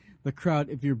on the crowd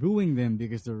if you're booing them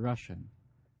because they're Russian.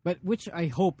 But which I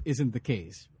hope isn't the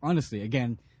case. Honestly,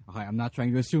 again, I'm not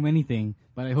trying to assume anything,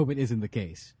 but I hope it isn't the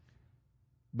case.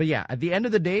 But yeah, at the end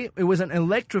of the day, it was an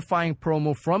electrifying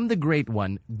promo from the Great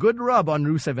One. Good rub on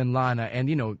Rusev and Lana, and,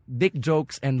 dick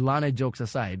jokes and Lana jokes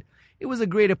aside. It was a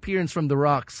great appearance from The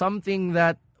Rock, something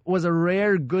that was a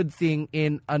rare good thing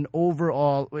in an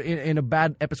overall, in a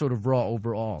bad episode of Raw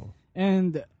overall.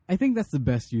 And I think that's the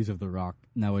best use of The Rock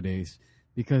nowadays.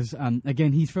 Because,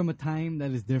 again, he's from a time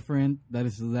that is different, that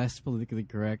is less politically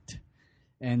correct.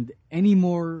 And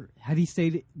anymore, had he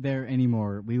stayed there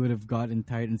anymore, we would have gotten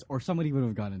tired, or somebody would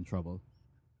have gotten in trouble.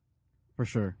 For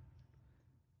sure.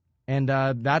 And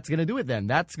that's going to do it then.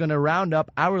 That's going to round up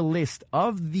our list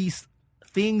of these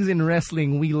things in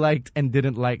wrestling we liked and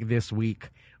didn't like this week.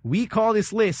 We call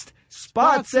this list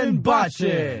Spots and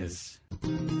Botches.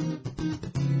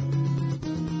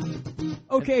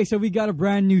 Okay, so we got a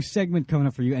brand new segment coming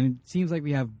up for you, and it seems like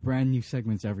we have brand new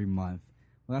segments every month.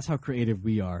 Well, that's how creative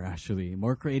we are, actually.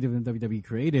 More creative than WWE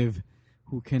Creative,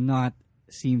 who cannot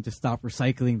seem to stop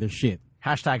recycling their shit.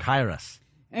 Hashtag hire us.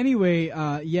 Anyway,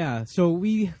 so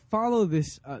we follow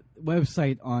this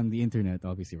website on the internet,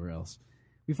 obviously, where else?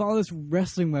 We follow this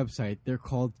wrestling website. They're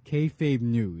called Kayfabe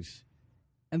News.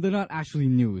 And they're not actually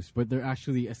news, but they're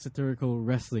actually a satirical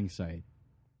wrestling site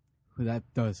that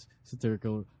does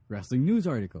satirical wrestling news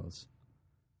articles.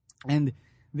 And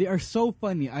they are so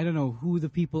funny. I don't know who the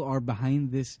people are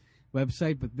behind this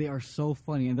website, but they are so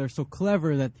funny and they're so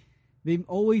clever that they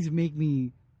always make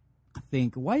me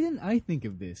think, why didn't I think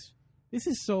of this? This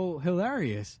is so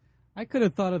hilarious. I could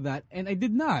have thought of that, and I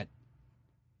did not.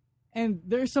 And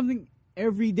there's something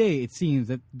every day, it seems,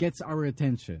 that gets our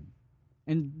attention.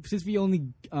 And since we're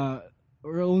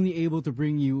only able to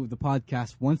bring you the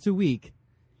podcast once a week,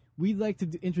 we'd like to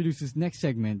introduce this next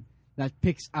segment that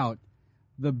picks out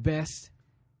the best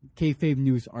Kayfabe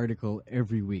News article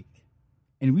every week.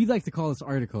 And we'd like to call this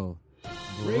article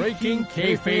Breaking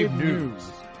Kayfabe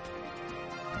News.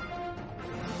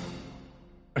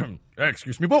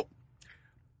 Excuse me, Bo.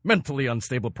 Mentally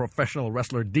unstable professional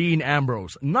wrestler Dean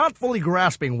Ambrose, not fully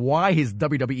grasping why his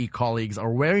WWE colleagues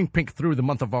are wearing pink through the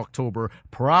month of October,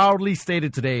 proudly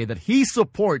stated today that he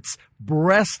supports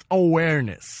breast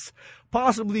awareness.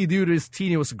 Possibly due to his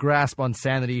tenuous grasp on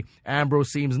sanity,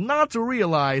 Ambrose seems not to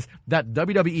realize that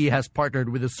WWE has partnered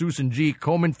with the Susan G.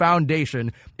 Komen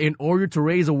Foundation in order to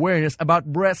raise awareness about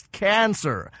breast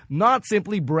cancer, not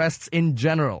simply breasts in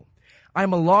general.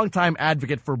 I'm a longtime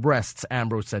advocate for breasts,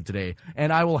 Ambrose said today,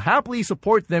 and I will happily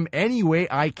support them any way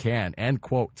I can, end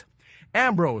quote.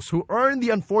 Ambrose, who earned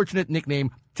the unfortunate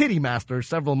nickname Titty Master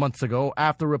several months ago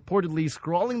after reportedly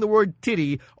scrawling the word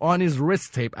titty on his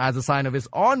wrist tape as a sign of his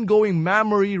ongoing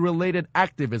mammary-related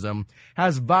activism,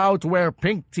 has vowed to wear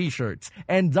pink t-shirts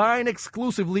and dine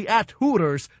exclusively at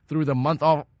Hooters through the month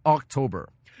of October.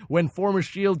 When former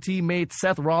Shield teammate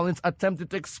Seth Rollins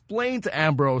attempted to explain to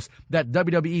Ambrose that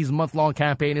WWE's month-long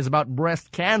campaign is about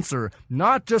breast cancer,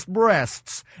 not just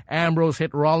breasts, Ambrose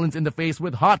hit Rollins in the face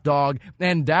with hot dog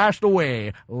and dashed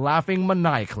away, laughing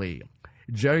maniacally.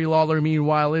 Jerry Lawler,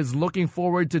 meanwhile, is looking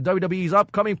forward to WWE's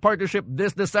upcoming partnership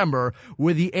this December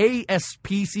with the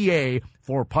ASPCA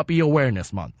for Puppy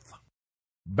Awareness Month.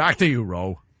 Back to you,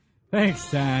 Ro. Thanks,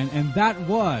 Dan. And that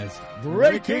was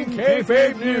Breaking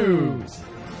Kayfabe News.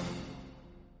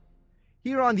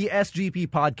 Here on the SGP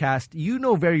podcast, you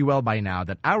know very well by now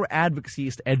that our advocacy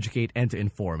is to educate and to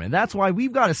inform. And that's why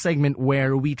we've got a segment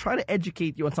where we try to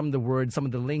educate you on some of the words, some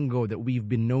of the lingo that we've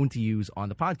been known to use on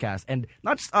the podcast. And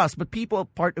not just us, but people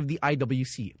part of the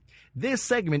IWC. This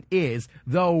segment is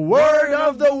the Word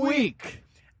of the Week.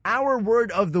 Our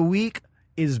Word of the Week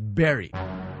is berry.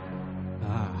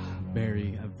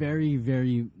 Berry. A very,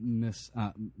 very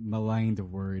maligned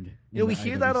word. We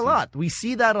hear that a lot. We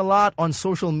see that a lot on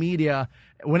social media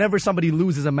whenever somebody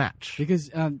loses a match. Because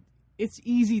it's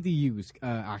easy to use,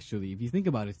 actually. If you think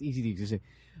about it, it's easy to use.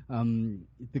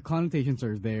 The connotations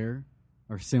are there,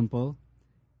 are simple.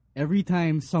 Every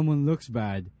time someone looks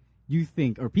bad, you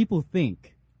think, or people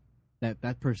think, that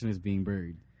that person is being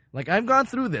buried. Like, I've gone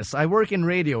through this. I work in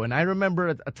radio, and I remember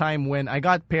a time when I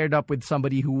got paired up with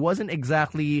somebody who wasn't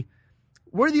exactly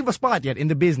worthy of a spot yet in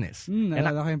the business.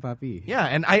 Yeah,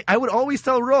 and I would always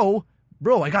tell Ro,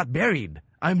 bro, I got buried.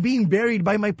 I'm being buried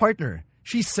by my partner.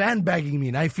 She's sandbagging me,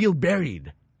 and I feel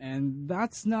buried. And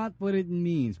that's not what it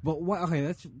means. But what? Okay,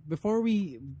 that's before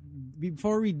we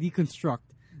deconstruct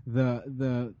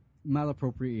the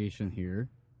malappropriation here.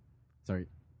 Sorry.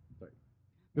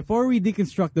 Before we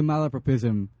deconstruct the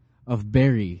malapropism of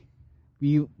bury,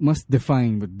 we must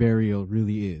define what burial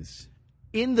really is.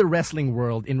 In the wrestling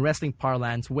world, in wrestling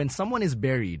parlance, when someone is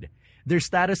buried, their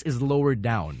status is lowered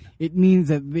down. It means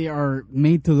that they are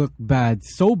made to look bad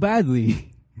so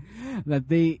badly that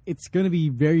it's going to be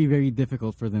very, very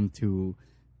difficult for them to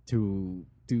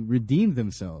redeem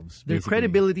themselves. Their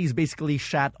credibility is basically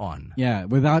shat on. Yeah,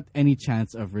 without any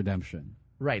chance of redemption.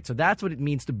 Right, so that's what it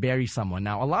means to bury someone.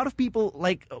 Now, a lot of people,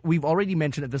 like we've already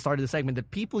mentioned at the start of the segment, that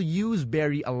people use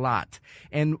bury a lot.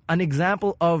 And an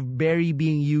example of bury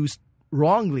being used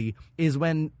wrongly is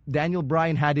when Daniel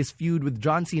Bryan had his feud with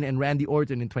John Cena and Randy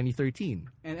Orton in 2013.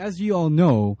 And as you all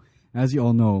know,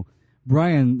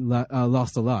 Bryan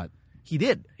lost a lot. He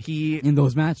did. In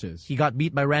those matches. He got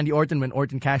beat by Randy Orton when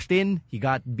Orton cashed in. He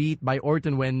got beat by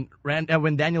Orton when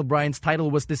Daniel Bryan's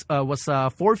title was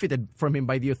forfeited from him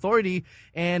by the Authority,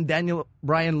 and Daniel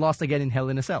Bryan lost again in Hell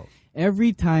in a Cell.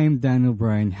 Every time Daniel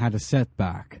Bryan had a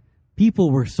setback,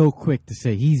 people were so quick to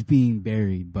say he's being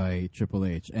buried by Triple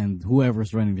H and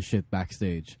whoever's running the shit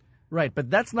backstage. Right, but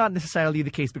that's not necessarily the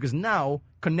case, because now,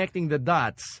 connecting the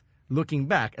dots, looking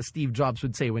back, as Steve Jobs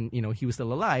would say when he was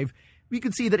still alive, we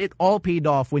could see that it all paid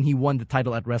off when he won the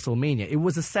title at WrestleMania. It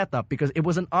was a setup because it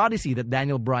was an odyssey that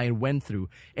Daniel Bryan went through.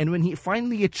 And when he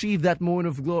finally achieved that moment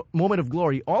of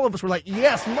glory, all of us were like,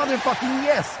 yes, motherfucking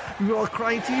yes! We were all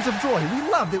crying tears of joy.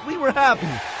 We loved it. We were happy.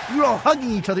 We were all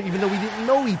hugging each other even though we didn't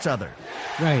know each other.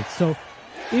 Right. So,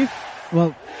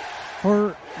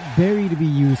 for bury to be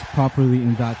used properly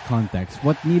in that context,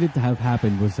 what needed to have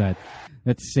happened was that,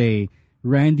 let's say,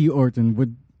 Randy Orton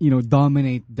would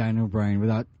dominate Daniel Bryan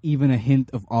without even a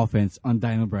hint of offense on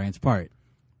Daniel Bryan's part.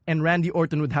 And Randy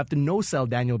Orton would have to no-sell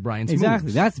Daniel Bryan's Exactly.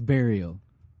 moves. That's burial.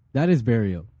 That is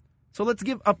burial. So let's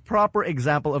give a proper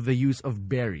example of the use of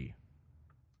bury.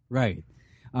 Right.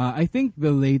 I think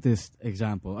the latest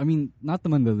example, not the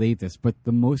latest, but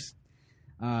the most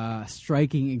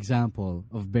striking example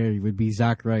of bury would be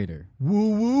Zack Ryder.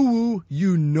 Woo, woo, woo.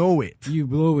 You know it. You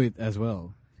blow it as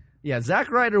well. Yeah, Zack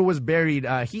Ryder was buried.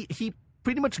 He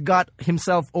pretty much got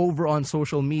himself over on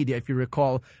social media, if you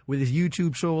recall, with his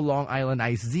YouTube show, Long Island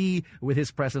Ice Z, with his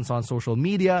presence on social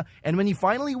media. And when he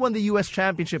finally won the U.S.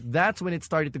 Championship, that's when it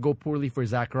started to go poorly for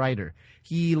Zack Ryder.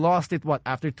 He lost it,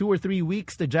 after 2 or 3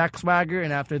 weeks to Jack Swagger,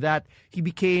 and after that, he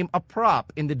became a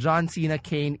prop in the John Cena,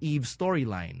 Kane, Eve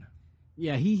storyline.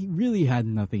 Yeah, he really had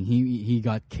nothing. He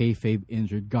got kayfabe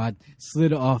injured, got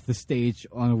slid off the stage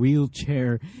on a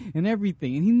wheelchair and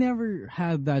everything, and he never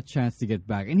had that chance to get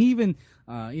back. And he even,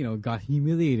 got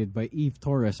humiliated by Eve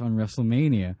Torres on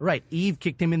WrestleMania. Right, Eve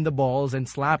kicked him in the balls and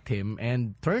slapped him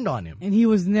and turned on him. And he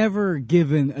was never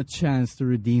given a chance to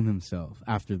redeem himself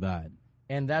after that.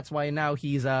 And that's why now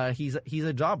he's a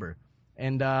jobber.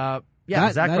 And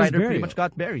That Zack is Ryder pretty burial. much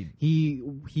got buried.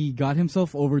 He got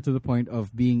himself over to the point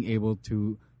of being able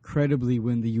to credibly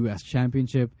win the U.S.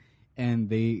 Championship, and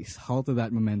they halted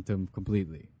that momentum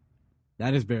completely.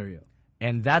 That is burial.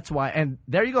 And that's why, and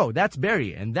there you go, that's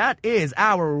Barry. And that is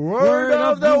our Word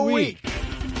of the Week.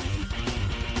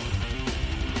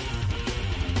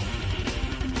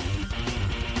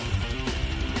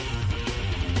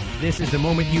 This is the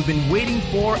moment you've been waiting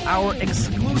for, our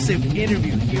exclusive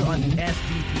interview here on the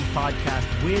SGP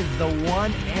podcast with the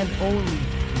one and only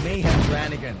Mayhem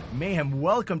Brannigan. Mayhem,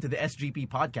 welcome to the SGP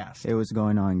podcast. Hey, what's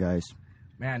going on, guys?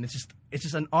 Man, it's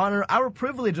just an honor, our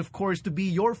privilege, of course, to be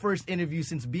your first interview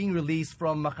since being released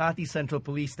from Makati Central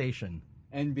Police Station.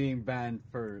 And being banned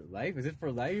for life? Is it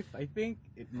for life? I think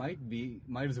it might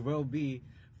as well be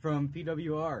from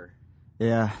PWR.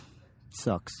 Yeah,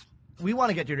 sucks. We want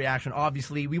to get your reaction,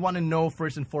 obviously. We want to know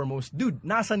first and foremost, dude,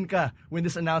 nasan ka when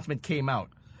this announcement came out?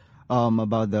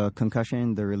 About the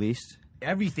concussion, the release.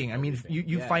 Everything. I mean,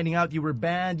 you finding out you were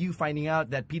banned, you finding out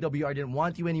that PWR didn't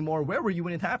want you anymore. Where were you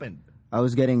when it happened? I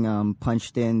was getting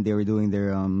punched in. They were doing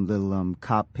their little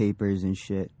cop papers and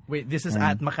shit. Wait, this is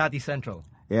at Makati Central.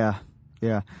 Yeah.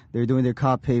 They were doing their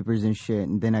cop papers and shit,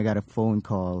 and then I got a phone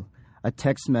call, a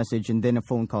text message, and then a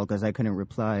phone call because I couldn't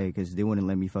reply because they wouldn't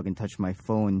let me fucking touch my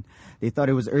phone. They thought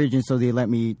it was urgent, so they let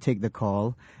me take the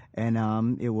call, and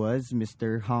it was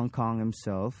Mr. Hong Kong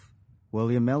himself,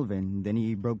 William Melvin. Then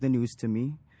he broke the news to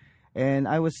me, and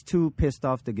I was too pissed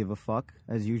off to give a fuck,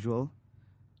 as usual.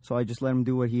 So I just let him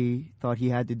do what he thought he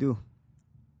had to do.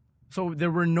 So there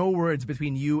were no words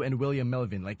between you and William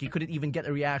Melvin? Like, you couldn't even get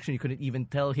a reaction? You couldn't even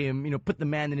tell him, put the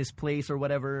man in his place or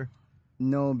whatever?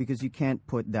 No, because you can't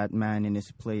put that man in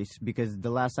his place. Because the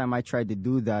last time I tried to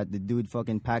do that, the dude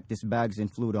fucking packed his bags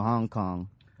and flew to Hong Kong.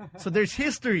 So there's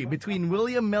history between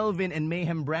William Melvin and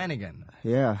Mayhem Brannigan.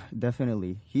 Yeah,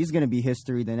 definitely. He's going to be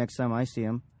history the next time I see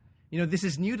him. This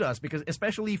is new to us because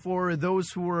especially for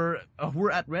those who were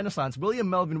at Renaissance, William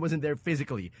Melvin wasn't there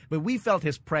physically, but we felt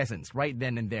his presence right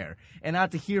then and there. And now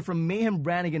to hear from Mayhem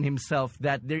Brannigan himself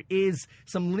that there is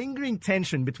some lingering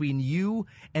tension between you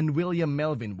and William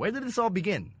Melvin. Where did this all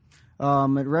begin?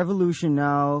 At Revolution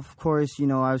now, of course,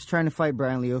 I was trying to fight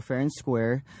Brian Leo fair and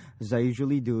square, as I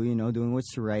usually do, doing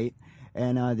what's right.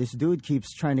 And this dude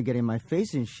keeps trying to get in my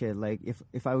face and shit. Like,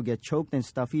 if I would get choked and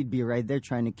stuff, he'd be right there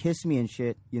trying to kiss me and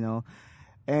shit,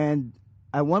 And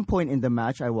at one point in the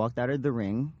match, I walked out of the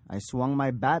ring. I swung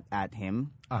my bat at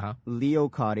him. Leo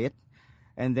caught it.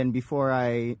 And then before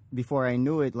I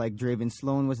knew it, like, Draven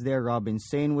Sloan was there, Robin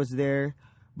Sane was there.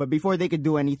 But before they could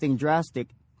do anything drastic,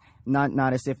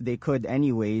 not as if they could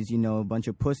anyways, a bunch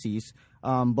of pussies.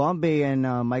 Bombay and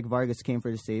Mike Vargas came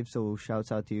for the save, so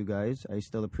shouts out to you guys. I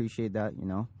still appreciate that,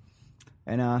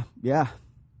 And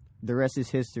the rest is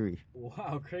history.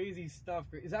 Wow, crazy stuff.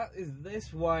 Is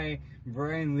this why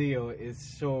Brian Leo has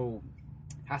so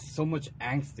much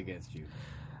angst against you?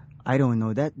 I don't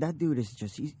know. That dude is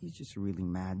he's just a really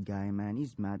mad guy, man.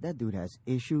 He's mad. That dude has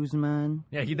issues, man.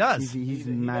 Yeah, he does. He's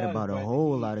mad about a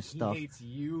whole lot of stuff. He hates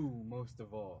you most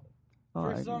of all. Oh,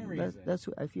 For some reason. That's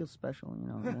I feel special,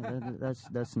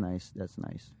 That's nice. That's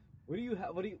nice. What do you have?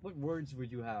 What words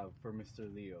would you have for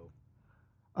Mr. Leo?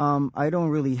 I don't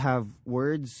really have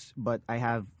words, but I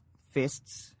have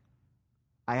fists.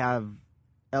 I have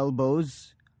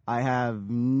elbows. I have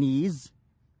knees.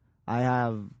 I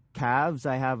have calves.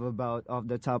 I have about, off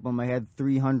the top of my head,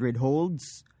 300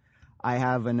 holds. I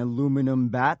have an aluminum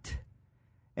bat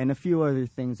and a few other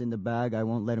things in the bag. I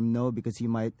won't let him know because he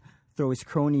might throw his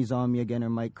cronies on me again or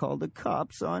might call the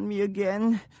cops on me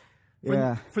again.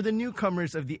 For the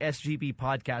newcomers of the SGP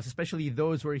podcast, especially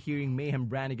those who are hearing Mayhem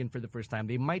Brannigan for the first time,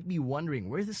 they might be wondering,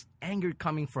 where's this anger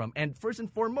coming from? And first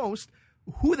and foremost,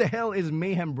 who the hell is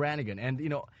Mayhem Brannigan? And,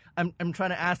 I'm trying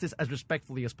to ask this as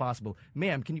respectfully as possible.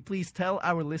 Mayhem, can you please tell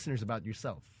our listeners about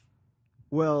yourself?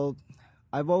 Well,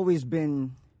 I've always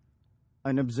been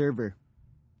an observer.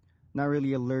 Not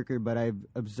really a lurker, but I've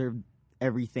observed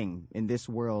everything in this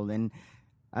world. And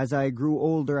as I grew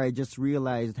older, I just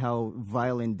realized how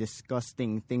violent,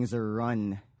 disgusting things are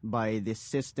run by this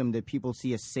system that people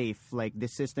see as safe. Like,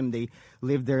 this system they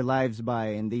live their lives by,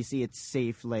 and they see it's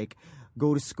safe. Like,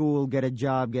 go to school, get a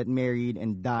job, get married,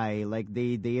 and die. Like,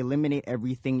 they eliminate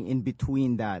everything in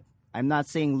between that. I'm not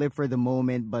saying live for the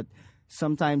moment, but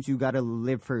sometimes you gotta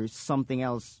live for something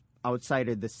else outside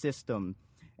of the system.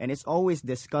 And it's always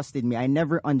disgusted me. I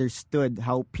never understood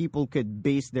how people could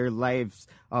base their lives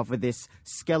off of this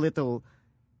skeletal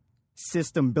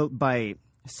system built by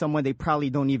someone they probably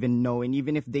don't even know. And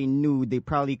even if they knew, they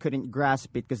probably couldn't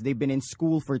grasp it because they've been in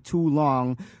school for too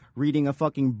long reading a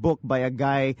fucking book by a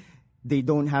guy they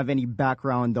don't have any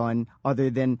background on other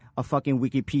than a fucking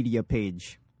Wikipedia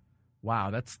page.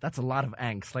 Wow, that's a lot of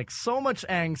angst. Like, so much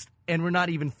angst, and we're not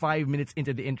even 5 minutes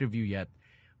into the interview yet.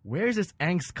 Where's this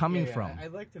angst coming from?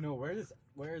 I'd like to know where this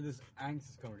angst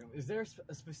is coming from. Is there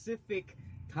a specific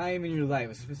time in your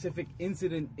life, a specific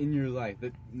incident in your life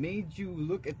that made you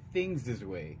look at things this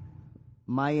way?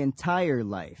 My entire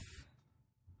life.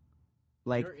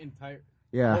 Like, your entire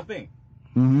whole thing.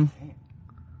 Mm-hmm.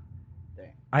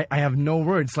 Dang. I have no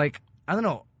words. Like, I don't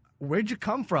know. Where'd you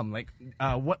come from? Like,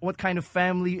 what kind of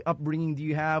family upbringing do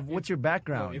you have? What's your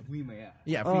background? If we may ask.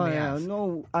 Yeah, if we may ask.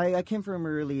 No, I came from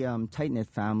a really tight-knit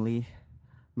family,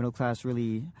 middle class.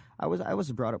 Really, I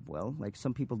was brought up well. Like,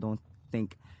 some people don't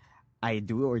think I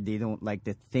do, or they don't like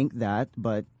to think that,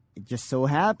 but it just so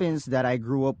happens that I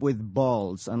grew up with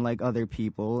balls, unlike other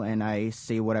people, and I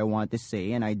say what I want to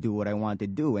say, and I do what I want to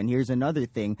do. And here's another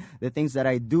thing. The things that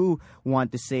I do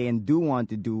want to say and do want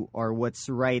to do are what's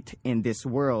right in this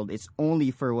world. It's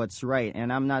only for what's right.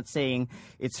 And I'm not saying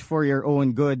it's for your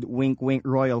own good, wink, wink,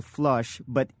 royal flush,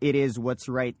 but it is what's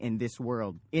right in this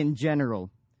world, in general.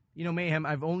 You know, Mayhem,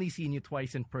 I've only seen you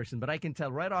twice in person, but I can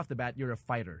tell right off the bat you're a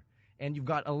fighter. And you've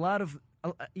got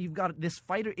you've got this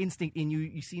fighter instinct in you.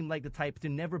 You seem like the type to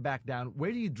never back down.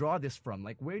 Where do you draw this from?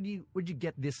 Like, where'd you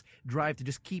get this drive to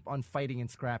just keep on fighting and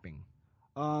scrapping?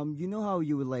 You know how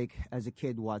you would, like, as a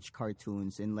kid, watch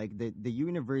cartoons, and like the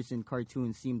universe in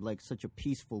cartoons seemed like such a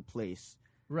peaceful place.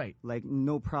 Right. Like,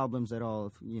 no problems at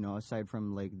all, aside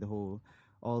from like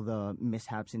all the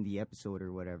mishaps in the episode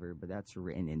or whatever, but that's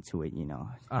written into it,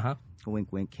 Uh-huh.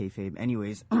 Wink, wink, kayfabe.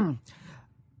 Anyways,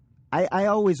 I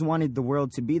always wanted the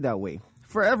world to be that way.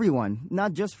 For everyone,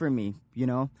 not just for me,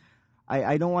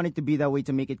 I don't want it to be that way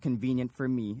to make it convenient for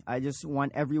me. I just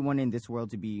want everyone in this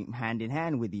world to be hand in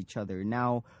hand with each other.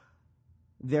 Now,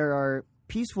 there are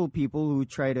peaceful people who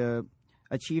try to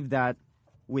achieve that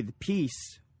with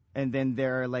peace, and then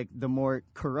there are like the more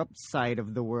corrupt side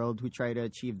of the world who try to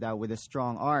achieve that with a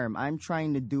strong arm. I'm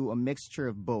trying to do a mixture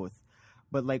of both.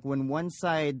 But like when one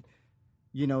side,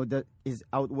 that is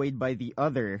outweighed by the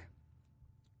other,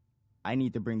 I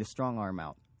need to bring the strong arm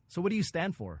out. So what do you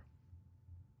stand for?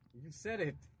 You said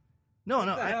it. No,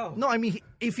 What the hell? I mean,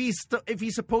 if he's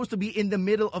supposed to be in the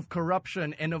middle of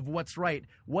corruption and of what's right,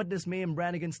 what does Mayhem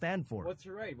Brannigan stand for? What's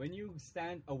right? When you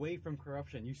stand away from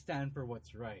corruption, you stand for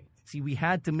what's right. See, we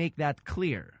had to make that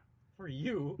clear. For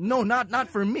you. No, not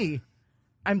for me.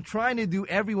 I'm trying to do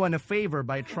everyone a favor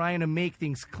by trying to make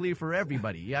things clear for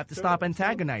everybody. You have to stop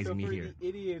antagonizing me here. For the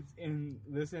idiots in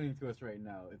listening to us right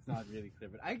now, it's not really clear,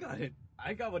 but I got it.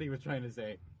 I got what he was trying to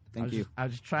say. Thank you. I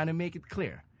was just trying to make it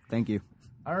clear. Thank you.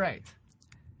 All right.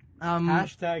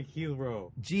 Hashtag heel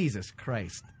row. Jesus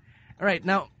Christ. All right,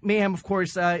 now, Mayhem, of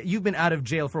course, you've been out of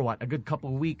jail for what, a good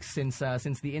couple of weeks since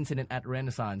the incident at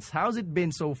Renaissance. How's it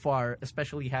been so far,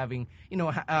 especially having,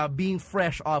 being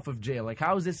fresh off of jail? Like,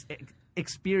 how has this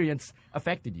experience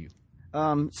affected you?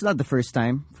 It's not the first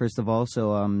time, first of all,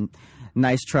 so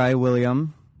nice try,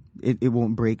 William. It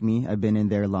won't break me. I've been in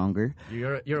there longer.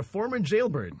 You're a former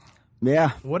jailbird.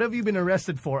 Yeah. What have you been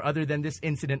arrested for other than this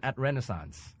incident at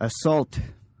Renaissance? Assault.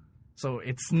 So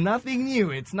it's nothing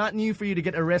new. It's not new for you to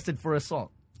get arrested for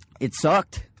assault. It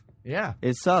sucked. Yeah.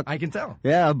 It sucked. I can tell.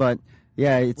 Yeah, but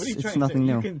yeah, What are you it's trying nothing to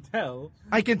say? new. You can tell.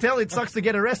 I can tell it sucks to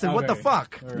get arrested. What the Okay.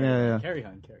 fuck? All right. Yeah. Carry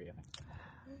on.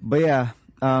 But yeah,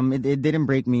 it didn't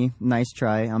break me. Nice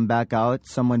try. I'm back out.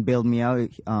 Someone bailed me out.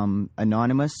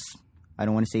 Anonymous. I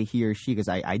don't want to say he or she because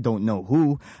I don't know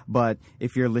who. But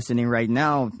if you're listening right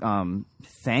now,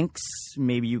 thanks.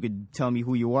 Maybe you could tell me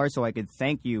who you are so I could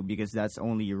thank you because that's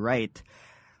only right.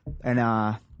 And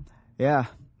yeah,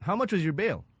 How much was your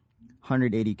bail?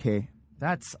 $180K.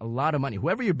 That's a lot of money.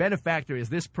 Whoever your benefactor is,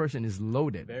 this person is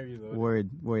loaded. Very low.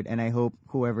 Word. And I hope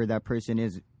whoever that person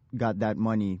is got that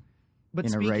money But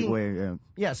in a right way.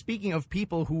 Yeah, speaking of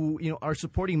people who are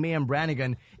supporting Mayhem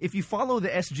Brannigan, if you follow the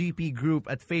SGP group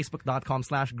at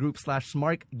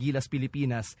facebook.com/group/Smark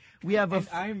Gilas-Pilipinas, we have And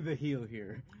I'm the heel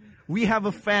here. we have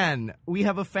a fan. We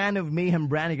have a fan of Mayhem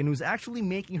Brannigan who's actually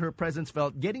making her presence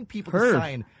felt, getting people to Her.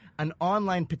 sign an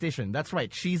online petition. That's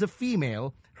right. She's a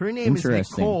female. Her name is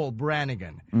Interesting. Nicole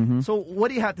Brannigan. So what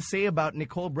do you have to say about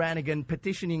Nicole Brannigan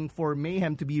petitioning for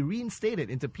Mayhem to be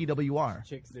reinstated into PWR?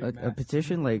 Chicks, A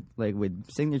petition like with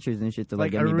signatures and shit to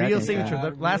Like get a me back real in. signature. Yeah,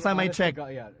 The last time I checked,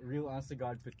 real honest to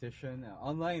God petition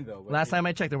online though. last time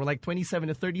I checked, there were like 27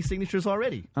 to 30 signatures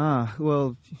already.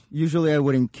 Well, usually I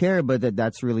wouldn't care, but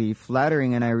that's really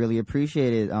flattering, and I really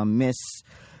appreciate it. Miss,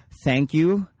 thank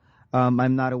you.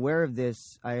 I'm not aware of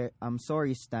this. I'm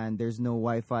sorry, Stan. There's no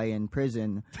Wi-Fi in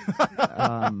prison.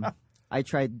 I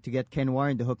tried to get Ken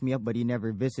Warren to hook me up, but he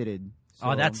never visited.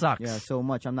 Oh, that sucks. Yeah, so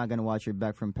much. I'm not going to watch your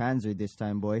back from Panzer this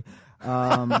time, boy.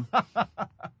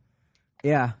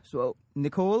 Yeah, so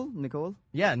Nicole?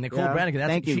 Yeah, Nicole Yeah, Brannigan.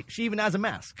 thank you. She even has a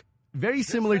mask. Very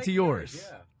similar to yours.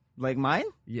 Yeah. Like mine?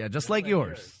 Yeah, just like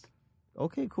yours.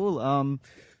 Okay, cool.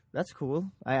 That's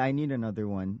cool. I need another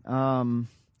one.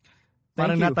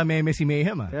 Parang Thank you. natameme si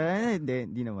Mayhem.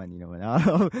 Di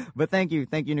naman. But thank you,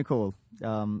 Nicole.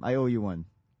 I owe you one.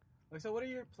 So what are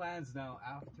your plans now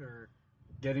after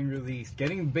getting released,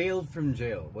 getting bailed from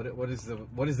jail? What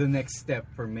is the next step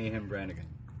for Mayhem Brannigan?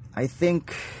 I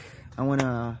think I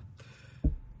wanna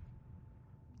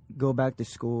go back to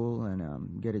school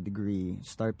and get a degree,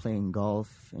 start playing golf,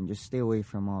 and just stay away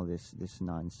from all this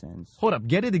nonsense, Hold up,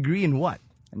 get a degree in what?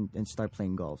 and start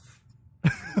playing golf.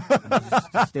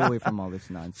 just stay away from all this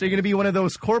nonsense. So you're going to be one of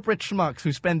those corporate schmucks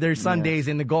who spend their Sundays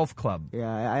in the golf club. Yeah,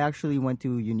 I actually went to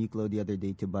Uniqlo the other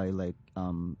day to buy like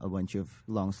a bunch of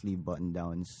long sleeve button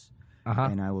downs,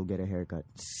 and I will get a haircut.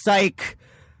 Psych.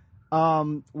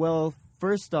 Well,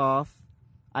 first off,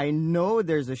 I know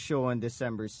there's a show on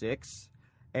December 6th,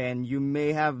 and you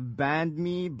may have banned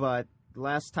me, but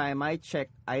last time I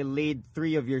checked, I laid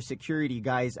 3 of your security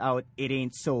guys out. It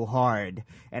ain't so hard.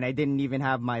 And I didn't even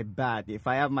have my bat. If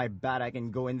I have my bat, I can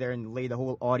go in there and lay the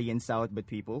whole audience out. But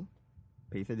people,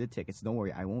 pay for the tickets. Don't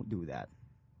worry, I won't do that.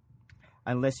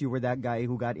 Unless you were that guy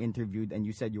who got interviewed and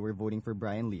you said you were voting for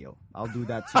Brian Leo. I'll do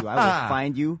that too. I will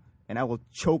find you and I will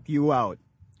choke you out.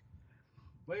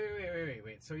 Wait.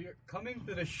 So you're coming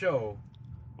to the show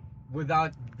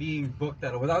without being booked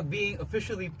out, without being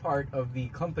officially part of the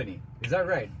company. Is that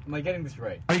right? Am I getting this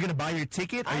right? Are you going to buy your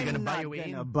ticket? Are you going to buy your way I'm not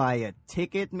in? gonna buy a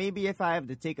ticket. Maybe if I have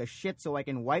to take a shit so I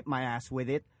can wipe my ass with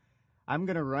it, I'm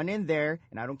gonna run in there,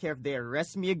 and I don't care if they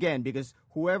arrest me again, because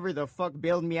whoever the fuck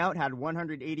bailed me out had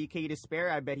 180K to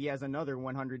spare. I bet he has another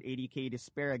 180K to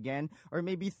spare again, or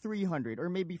maybe 300, or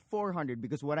maybe 400,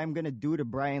 because what I'm gonna do to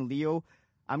Brian Leo,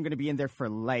 I'm gonna be in there for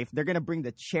life. They're gonna bring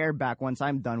the chair back once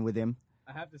I'm done with him.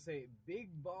 I have to say, big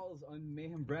balls on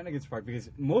Mayhem Brannigan's part, because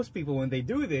most people, when they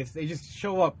do this, they just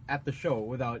show up at the show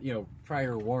without,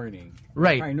 prior warning.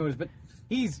 Right. Prior notice. But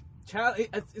it's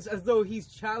as though he's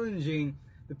challenging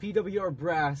the PWR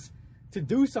brass to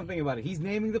do something about it. He's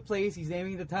naming the place, he's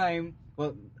naming the time.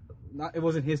 Well, it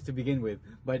wasn't his to begin with,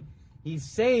 but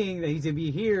he's saying that he's going to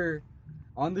be here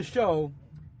on the show,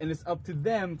 and it's up to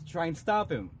them to try and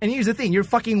stop him. And here's the thing, you're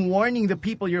fucking warning the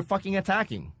people you're fucking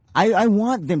attacking. I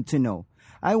want them to know.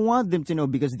 I want them to know,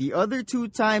 because the other 2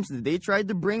 times that they tried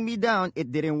to bring me down,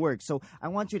 it didn't work. So I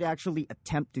want you to actually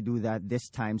attempt to do that this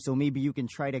time. So maybe you can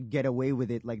try to get away with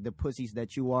it like the pussies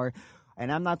that you are.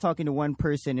 And I'm not talking to one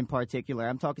person in particular.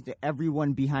 I'm talking to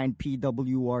everyone behind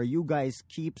PWR. You guys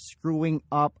keep screwing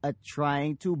up at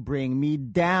trying to bring me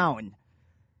down.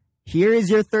 Here is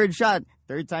your 3rd shot.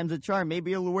 3rd time's a charm.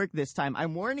 Maybe it'll work this time.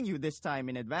 I'm warning you this time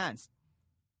in advance.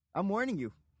 I'm warning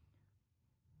you.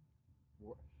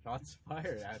 Shots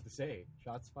fired, I have to say.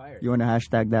 Shots fired. You want to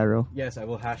hashtag that, Ro? Yes, I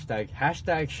will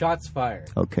hashtag shots fired.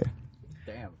 Okay.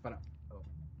 Damn. But,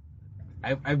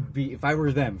 I'd be, if I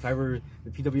were them, if I were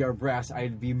the PWR brass,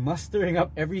 I'd be mustering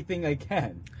up everything I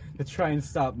can to try and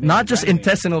stop Mayhem Not just Brannigan.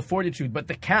 intestinal fortitude, but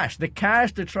the cash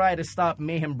to try to stop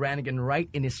Mayhem Brannigan right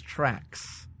in his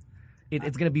tracks.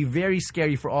 It's going to be very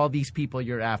scary for all these people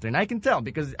you're after. And I can tell,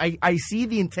 because I see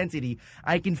the intensity.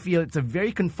 I can feel it's a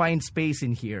very confined space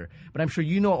in here. But I'm sure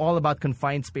you know all about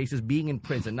confined spaces, being in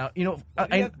prison. Now,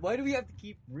 Why do we have to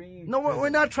keep bringing... No, we're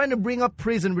not trying to bring up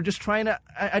prison. We're just trying to...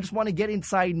 I just want to get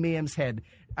inside Mayhem's head.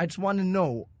 I just want to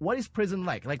know, what is prison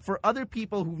like? Like, for other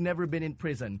people who've never been in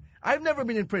prison. I've never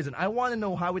been in prison. I want to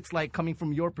know how it's like coming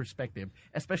from your perspective,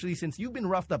 especially since you've been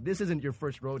roughed up. This isn't your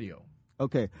first rodeo.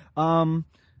 Okay.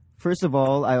 First of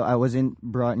all, I wasn't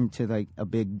brought into like a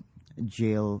big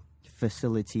jail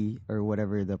facility, or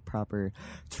whatever the proper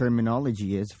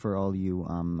terminology is for all you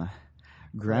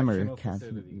grammar Correctional cats.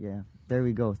 facility. Yeah, there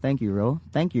we go. Thank you, Ro.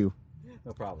 Thank you.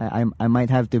 No problem. I might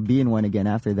have to be in one again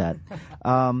after that.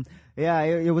 Yeah,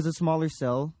 it was a smaller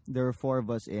cell. There were 4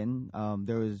 of us in.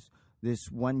 There was this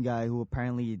one guy who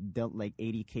apparently dealt like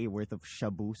 80K worth of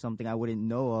shabu, something I wouldn't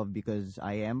know of because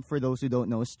I am, for those who don't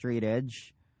know, straight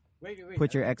edge. Wait.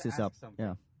 Put your I'd like to X's ask up. something.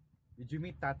 Yeah. Did you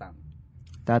meet Tatang?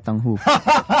 Tatang who?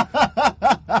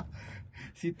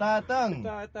 Si Tatang.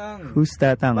 Tatang. Who's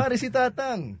Tatang? Pare si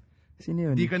Tatang. Sino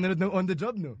yun? Di ka nanood ng On the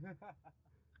Job, no?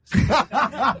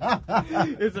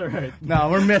 It's alright. No,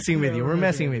 we're messing with you. We're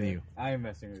messing with you. I'm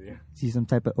messing with you. Is he some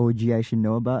type of OG I should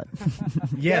know about?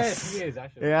 Yes. he is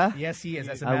actually. Yeah? Yes, he is.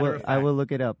 As a I matter will. of fact. I will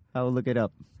look it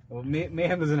up. Well,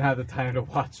 Mayhem doesn't have the time to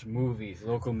watch movies,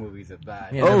 local movies at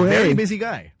that. Yeah, Oh, very hey. busy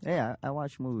guy. Yeah, I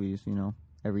watch movies,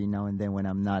 every now and then when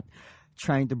I'm not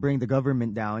trying to bring the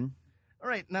government down. All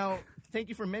right, now, thank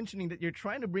you for mentioning that you're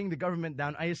trying to bring the government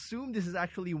down. I assume this is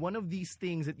actually one of these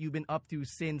things that you've been up to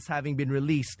since having been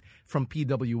released from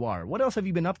PWR. What else have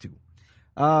you been up to?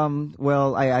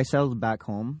 Well, I settled back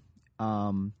home.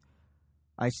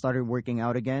 I started working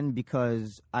out again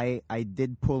because I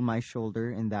did pull my shoulder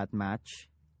in that match.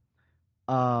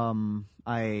 I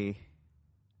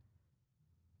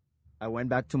went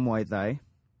back to Muay Thai.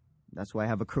 That's why I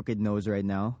have a crooked nose right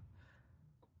now.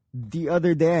 The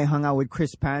other day, I hung out with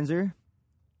Chris Panzer.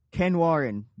 Ken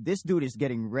Warren, this dude is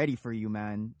getting ready for you,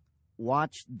 man.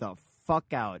 Watch the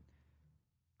fuck out.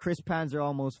 Chris Panzer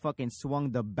almost fucking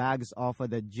swung the bags off of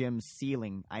the gym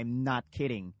ceiling. I'm not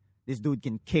kidding. This dude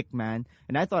can kick, man.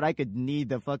 And I thought I could need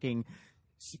the fucking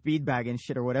speed bag and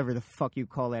shit or whatever the fuck you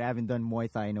call it. I haven't done Muay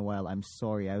Thai in a while. I'm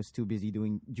sorry. I was too busy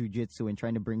doing jiu-jitsu and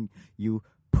trying to bring you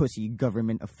pussy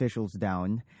government officials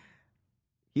down.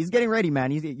 He's getting ready,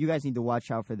 man. You guys need to watch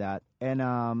out for that. And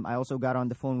I also got on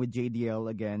the phone with JDL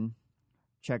again.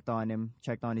 Checked on him.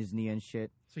 Checked on his knee and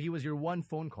shit. So he was your one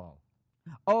phone call.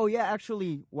 Oh, yeah,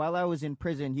 actually, while I was in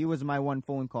prison, he was my one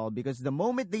phone call because the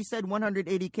moment they said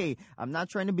 180K, I'm not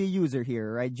trying to be a user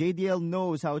here, right? JDL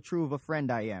knows how true of a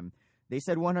friend I am. They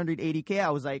said 180K, I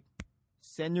was like,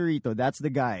 Senorito, that's the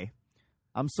guy.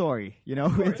 I'm sorry,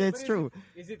 it's true.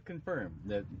 Is it confirmed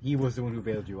that he was the one who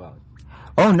bailed you out?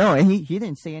 Oh, no, and he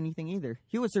didn't say anything either.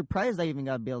 He was surprised I even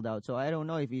got bailed out, so I don't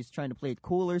know if he's trying to play it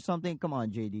cool or something. Come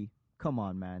on, JD. Come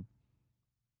on, man.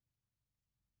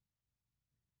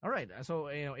 All right, so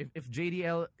if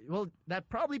JDL, well, that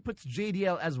probably puts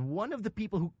JDL as one of the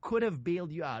people who could have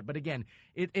bailed you out. But again,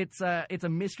 it's a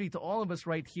mystery to all of us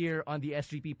right here on the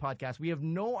SGP podcast. We have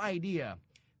no idea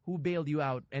who bailed you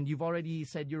out, and you've already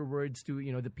said your words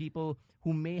to the people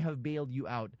who may have bailed you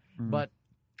out. Mm-hmm. But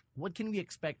what can we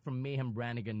expect from Mayhem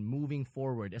Brannigan moving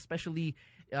forward, especially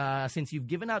since you've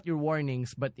given out your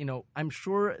warnings? But I'm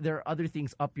sure there are other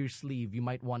things up your sleeve you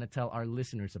might want to tell our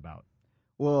listeners about.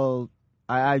 Well,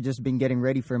 I've just been getting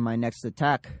ready for my next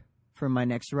attack, for my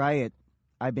next riot.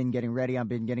 I've been getting ready. I've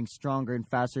been getting stronger and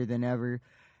faster than ever.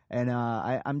 And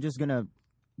I'm just going to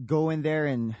go in there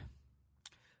and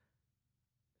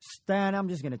stand. I'm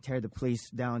just going to tear the place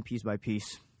down piece by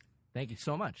piece. Thank you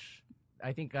so much.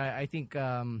 I think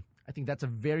that's a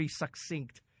very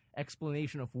succinct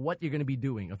explanation of what you're going to be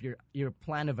doing, of your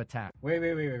plan of attack. Wait.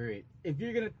 If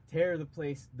you're going to tear the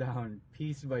place down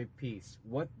piece by piece,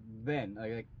 what then?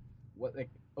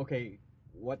 Okay,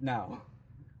 what now?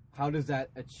 How does that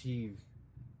achieve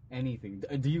anything?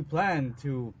 Do you plan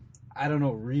to,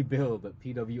 rebuild the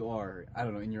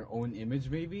PWR, in your own image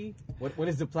maybe? What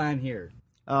is the plan here?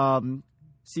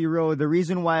 Zero, the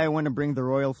reason why I want to bring the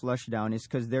Royal Flush down is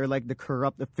because they're like the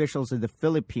corrupt officials of the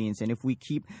Philippines, and if we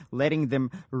keep letting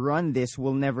them run this,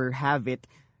 we'll never have it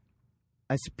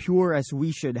as pure as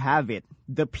we should have it.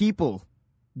 The people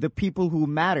who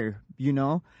matter,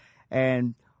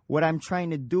 and what I'm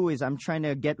trying to do is I'm trying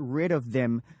to get rid of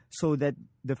them so that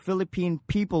the Philippine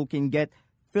people can get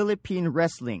Philippine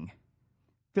wrestling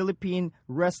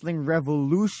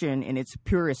revolution in its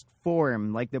purest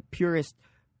form, like the purest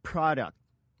product,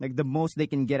 like the most they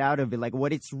can get out of it, like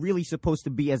what it's really supposed to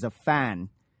be as a fan.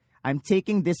 I'm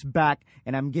taking this back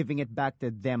and I'm giving it back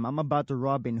to them. I'm about to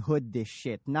Robin Hood this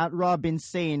shit. Not Robin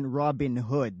saying Robin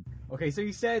Hood. Okay, so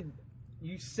you said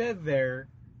there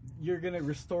you're going to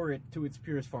restore it to its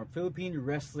purest form. Philippine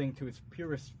wrestling to its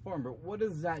purest form. But what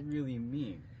does that really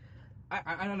mean?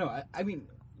 I don't know. I mean,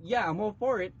 yeah, I'm all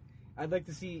for it. I'd like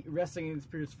to see wrestling in its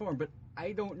purest form, but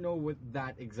I don't know what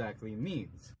that exactly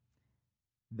means.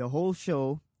 The whole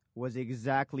show was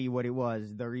exactly what it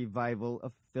was, the revival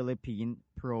of Philippine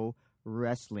pro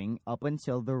wrestling up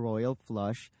until the Royal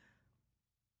Flush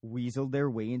weaseled their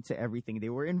way into everything they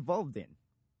were involved in,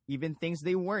 even things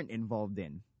they weren't involved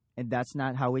in. And that's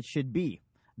not how it should be.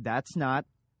 That's not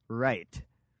right.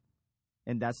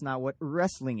 And that's not what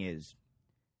wrestling is.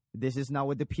 This is not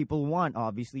what the people want.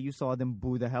 Obviously, you saw them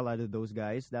boo the hell out of those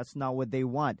guys. That's not what they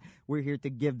want. We're here to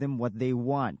give them what they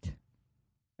want.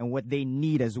 and what they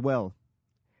need as well.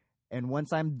 And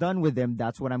once I'm done with them,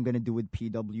 that's what I'm going to do with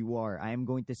PWR. I am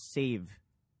going to save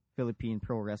Philippine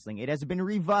Pro Wrestling. It has been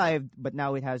revived, but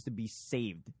now it has to be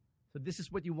saved. So this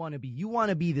is what you want to be. You want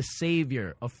to be the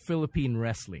savior of Philippine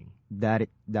wrestling.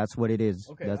 That's what it is.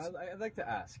 Okay, I'd like to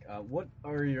ask, what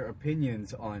are your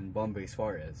opinions on Bombay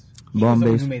Suarez? He was the Bombay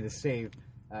one who made the save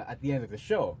at the end of the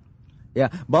show. Yeah,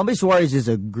 Bombay Suarez is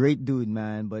a great dude,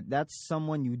 man, but that's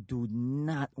someone you do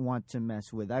not want to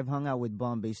mess with. I've hung out with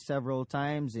Bombay several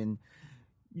times, and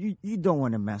you don't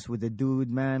want to mess with the dude,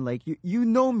 man. Like, you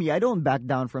know me, I don't back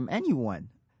down from anyone.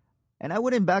 And I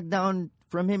wouldn't back down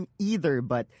from him either,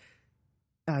 but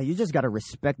you just got to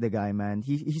respect the guy, man.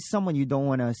 He's someone you don't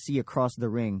want to see across the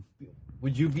ring.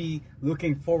 Would you be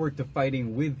looking forward to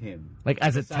fighting with him? Like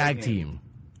as a beside tag him? team.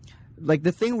 Like,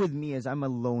 the thing with me is I'm a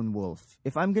lone wolf.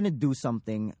 If I'm going to do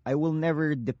something, I will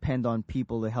never depend on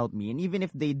people to help me. And even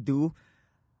if they do,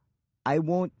 I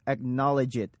won't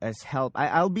acknowledge it as help.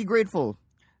 I'll be grateful.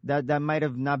 That might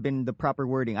have not been the proper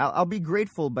wording. I'll be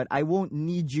grateful, but I won't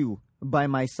need you by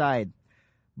my side.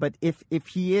 But if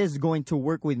he is going to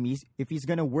work with me, if he's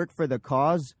going to work for the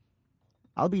cause,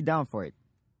 I'll be down for it.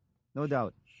 No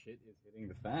doubt. Shit is hitting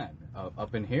the fan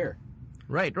up in here.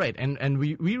 Right. And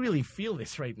we really feel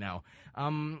this right now.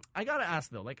 I got to ask,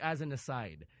 though, like as an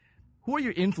aside, who are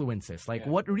your influences? Like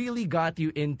what really got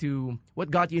you into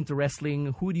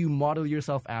wrestling? Who do you model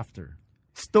yourself after?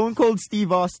 Stone Cold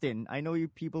Steve Austin. I know you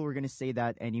people were going to say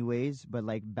that anyways, but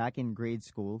like back in grade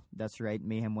school, that's right,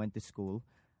 Mayhem went to school.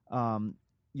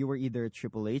 You were either a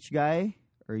Triple H guy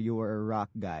or you were a Rock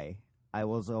guy. I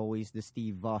was always the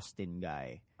Steve Austin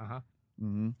guy. Uh-huh.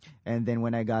 Mm-hmm. And then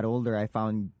when I got older, I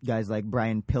found guys like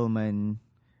Brian Pillman,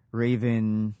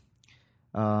 Raven.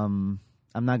 I'm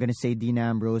not going to say Dean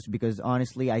Ambrose because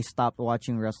honestly, I stopped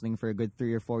watching wrestling for a good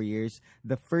 3 or 4 years.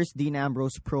 The first Dean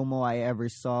Ambrose promo I ever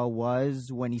saw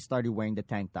was when he started wearing the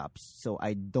tank tops. So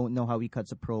I don't know how he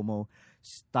cuts a promo.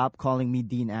 Stop calling me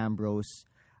Dean Ambrose.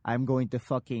 I'm going to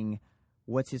fucking,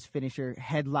 what's his finisher?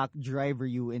 Headlock driver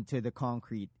you into the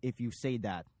concrete if you say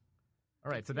that.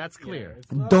 All right, so that's clear.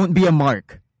 Don't be a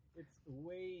mark. It's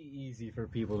way easy for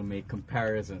people to make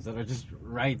comparisons that are just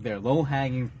right there,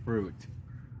 low-hanging fruit.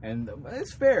 And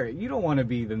it's fair. You don't want to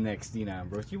be the next Dean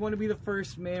Ambrose. You want to be the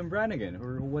first Mayhem Brannigan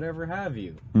or whatever have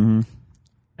you. Mm-hmm.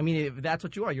 I mean, if that's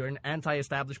what you are, you're an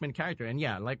anti-establishment character. And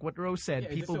yeah, like what Rose said,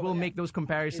 people will make those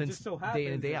comparisons day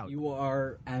in and day out. You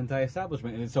are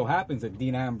anti-establishment. And it so happens that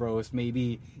Dean Ambrose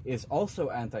maybe is also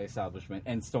anti-establishment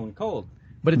and Stone Cold.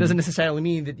 But it doesn't necessarily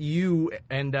mean that you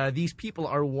and these people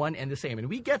are one and the same. And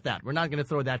we get that. We're not going to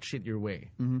throw that shit your way.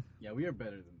 Mm-hmm. Yeah, we are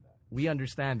better than that. We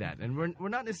understand that. And we're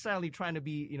not necessarily trying to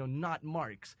be, not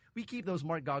marks. We keep those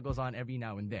mark goggles on every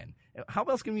now and then. How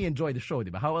else can we enjoy the show,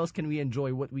 diba? How else can we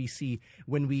enjoy what we see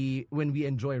when we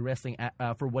enjoy wrestling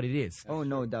for what it is? Oh,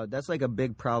 no doubt. That's like a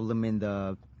big problem in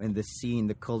the scene,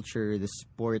 the culture, the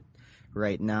sport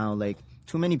right now. Like,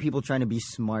 too many people trying to be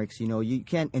smarks, you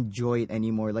can't enjoy it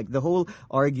anymore. Like, the whole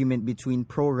argument between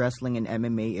pro wrestling and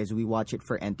MMA is we watch it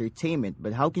for entertainment.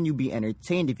 But how can you be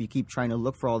entertained if you keep trying to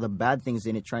look for all the bad things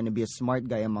in it, trying to be a smart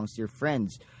guy amongst your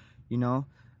friends?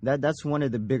 That's one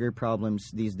of the bigger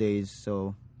problems these days.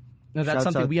 So no, that's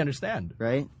something we understand.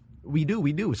 Right? We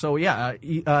do. So yeah,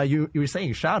 you were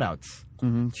saying shout outs.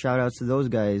 Mm-hmm. Shout outs to those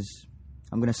guys.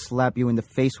 I'm going to slap you in the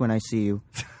face when I see you.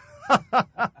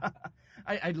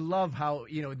 I love how,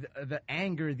 the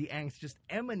anger, the angst just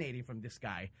emanating from this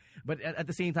guy. But at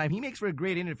the same time, he makes for a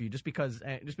great interview just because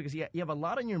you have a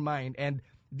lot on your mind. And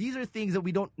these are things that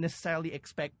we don't necessarily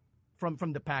expect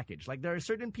from the package. Like, there are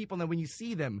certain people that when you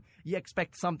see them, you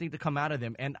expect something to come out of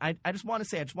them. And I just want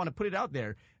to put it out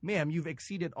there. Ma'am, you've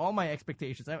exceeded all my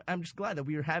expectations. I'm just glad that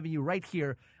we are having you right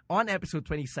here on episode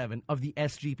 27 of the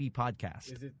SGP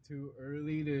podcast. Is it too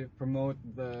early to promote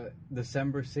the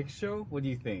December 6th show? What do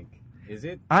you think? Is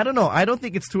it? I don't know. I don't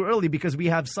think it's too early because we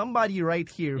have somebody right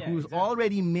here who's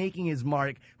already making his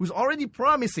mark, who's already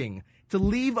promising to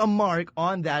leave a mark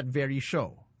on that very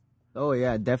show. Oh,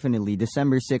 yeah, definitely.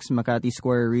 December 6th, Makati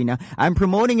Square Arena. I'm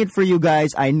promoting it for you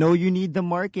guys. I know you need the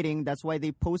marketing. That's why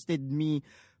they posted me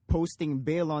posting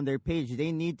bail on their page.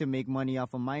 They need to make money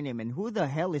off of my name. And who the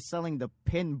hell is selling the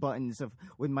pin buttons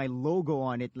with my logo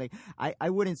on it? Like, I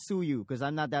wouldn't sue you because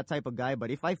I'm not that type of guy. But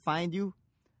if I find you,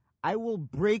 I will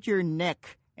break your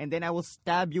neck and then I will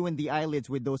stab you in the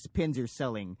eyelids with those pins you're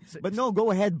selling. But no,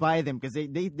 go ahead, buy them because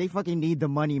they fucking need the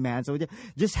money, man. So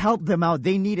just help them out.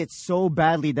 They need it so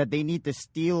badly that they need to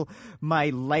steal my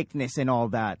likeness and all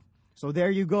that. So there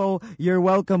you go. You're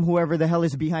welcome, whoever the hell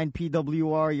is behind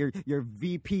PWR, your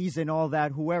VPs and all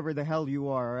that, whoever the hell you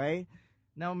are, all right?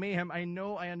 Now, Mayhem, I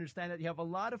understand that you have a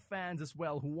lot of fans as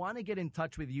well who want to get in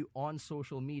touch with you on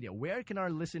social media. Where can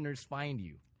our listeners find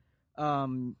you?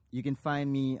 You can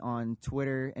find me on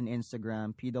Twitter and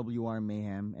Instagram, PWR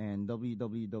Mayhem, and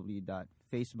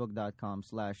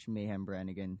www.facebook.com/Mayhem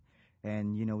Brannigan.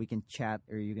 And, we can chat,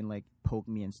 or you can, poke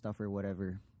me and stuff or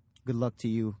whatever. Good luck to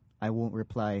you. I won't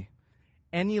reply.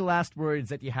 Any last words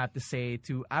that you have to say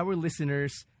to our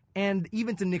listeners and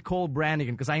even to Nicole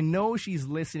Brannigan? Because I know she's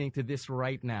listening to this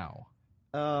right now.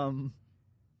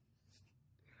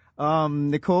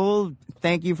 Nicole,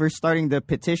 thank you for starting the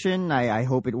petition. I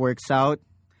hope it works out.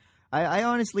 I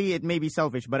honestly, it may be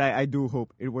selfish, but I do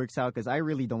hope it works out because I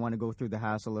really don't want to go through the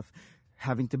hassle of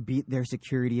having to beat their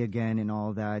security again and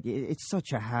all that. It's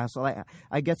such a hassle.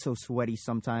 I get so sweaty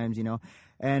sometimes,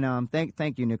 And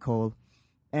thank you, Nicole.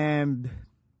 And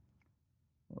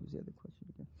what was the other question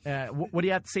again? What do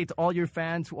you have to say to all your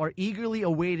fans who are eagerly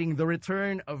awaiting the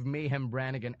return of Mayhem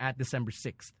Brannigan at December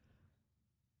 6th?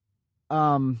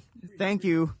 Thank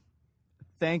you.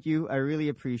 Thank you. I really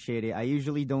appreciate it. I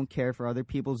usually don't care for other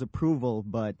people's approval,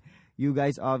 but you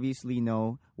guys obviously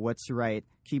know what's right.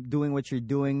 Keep doing what you're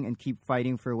doing and keep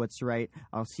fighting for what's right.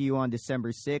 I'll see you on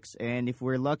December 6th, and if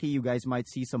we're lucky, you guys might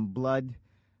see some blood.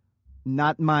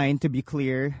 Not mine, to be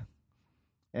clear.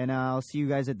 And I'll see you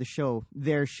guys at the show,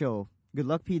 their show. Good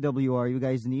luck, PWR. You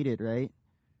guys need it, right?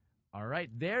 All right,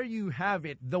 there you have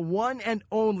it. The one and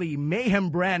only Mayhem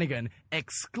Brannigan,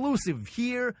 exclusive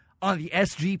here on the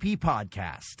SGP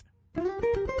Podcast.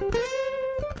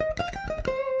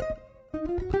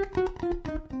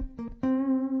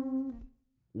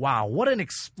 Wow, what an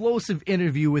explosive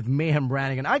interview with Mayhem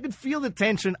Brannigan. I could feel the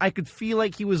tension. I could feel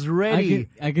like he was ready.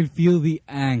 I could feel the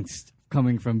angst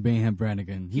coming from Mayhem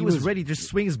Brannigan. He was ready to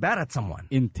swing his bat at someone.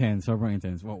 Intense, super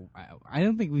intense. Well, I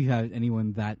don't think we've had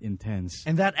anyone that intense.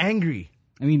 And that angry.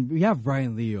 I mean, we have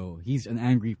Brian Leo. He's an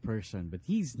angry person, but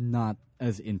he's not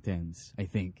as intense, I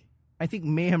think. I think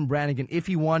Mayhem Brannigan, if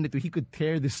he wanted to, he could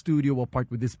tear the studio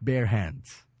apart with his bare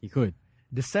hands. He could.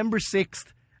 December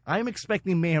 6th, I'm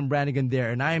expecting Mayhem Brannigan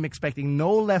there, and I am expecting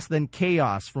no less than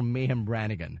chaos from Mayhem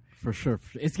Brannigan. For sure.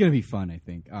 It's going to be fun, I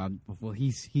think. Well,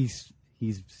 he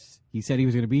said he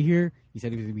was going to be here. He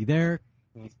said he was going to be there.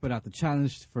 He's put out the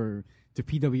challenge to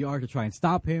PWR to try and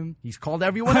stop him. He's called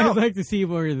everyone out. I'd like to see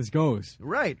where this goes.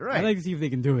 Right. I'd like to see if they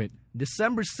can do it.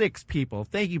 December 6th, people.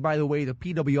 Thank you, by the way, to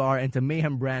PWR and to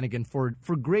Mayhem Brannigan for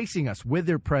gracing us with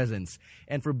their presence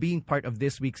and for being part of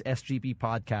this week's SGP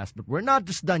podcast. But we're not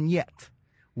just done yet.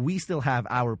 We still have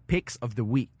our picks of the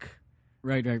week.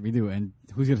 Right, we do. And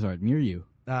who's going to start, me or you?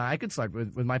 I could start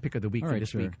with my pick of the week for this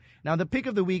sure. week. Now, the pick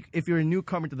of the week, if you're a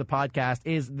newcomer to the podcast,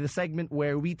 is the segment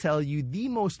where we tell you the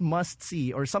most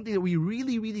must-see or something that we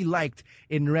really, really liked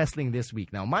in wrestling this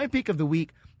week. Now, my pick of the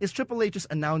week is Triple H's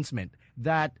announcement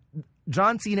that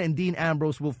John Cena and Dean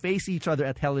Ambrose will face each other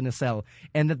at Hell in a Cell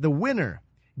and that the winner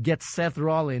gets Seth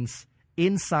Rollins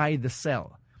inside the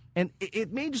cell. And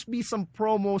it may just be some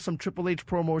promo, some Triple H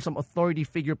promo, some authority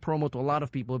figure promo to a lot of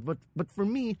people, but for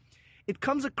me, it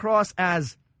comes across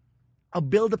as a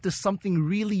build-up to something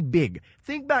really big.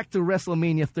 Think back to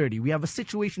WrestleMania 30. We have a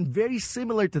situation very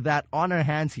similar to that on our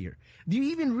hands here. Do you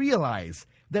even realize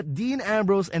that Dean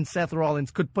Ambrose and Seth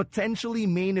Rollins could potentially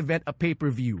main event a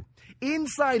pay-per-view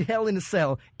inside Hell in a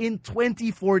Cell in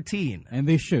 2014? And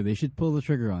they should. They should pull the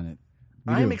trigger on it.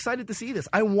 I'm excited to see this.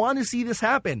 I want to see this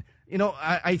happen.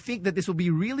 I think that this will be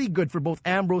really good for both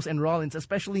Ambrose and Rollins,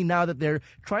 especially now that they're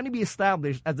trying to be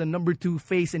established as the number 2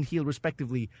 face and heel,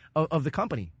 respectively, of the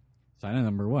company. Sana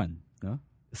number 1, no?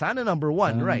 Sana number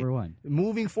 1, Sana right. Number 1.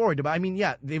 Moving forward. I mean,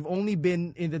 yeah, they've only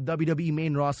been in the WWE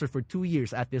main roster for 2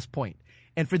 years at this point.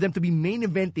 And for them to be main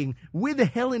eventing with a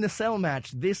Hell in a Cell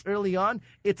match this early on,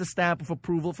 it's a stamp of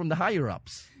approval from the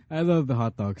higher-ups. I love the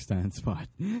hot dog stand spot.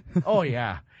 Oh,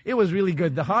 yeah. It was really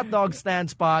good. The hot dog stand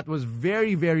spot was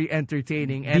very, very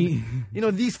entertaining. And,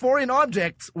 these foreign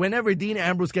objects, whenever Dean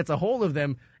Ambrose gets a hold of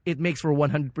them, it makes for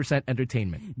 100%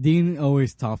 entertainment. Dean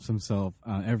always tops himself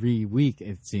every week,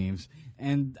 it seems.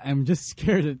 And I'm just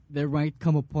scared that there might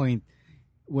come a point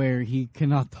where he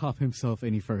cannot top himself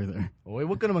any further. Oy,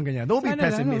 wag ka naman ganyan. Don't be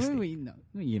pessimistic.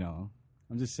 No,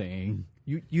 I'm just saying.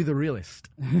 You the realist.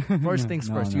 First things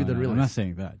first, you the realist. I'm not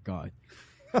saying that, God.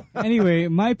 Anyway,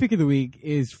 my pick of the week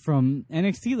is from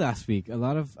NXT last week. A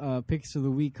lot of picks of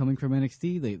the week coming from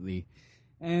NXT lately.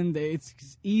 And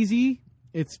it's easy.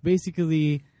 It's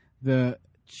basically the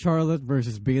Charlotte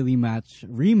versus Bayley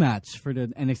rematch for the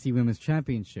NXT Women's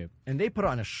Championship. And they put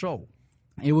on a show.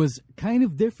 It was kind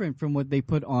of different from what they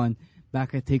put on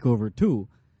back at TakeOver 2.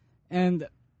 And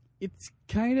it's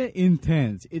kind of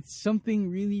intense. It's something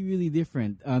really, really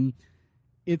different.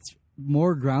 It's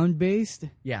more ground-based.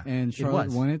 Yeah, And it Charlotte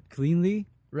was. won it cleanly.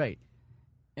 Right.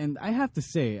 And I have to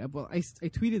say, well, I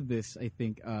tweeted this, I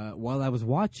think, while I was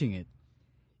watching it.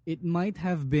 It might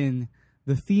have been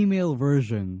the female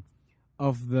version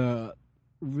of the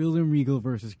William Regal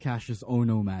versus Cassius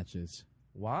Ohno matches.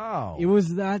 Wow. It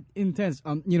was that intense.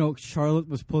 Charlotte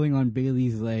was pulling on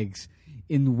Bayley's legs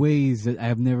in ways that I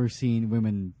have never seen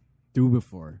women do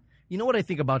before. You know what I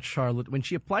think about Charlotte? When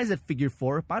she applies that figure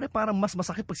 4, parang mas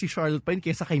masakit pag si Charlotte pa yun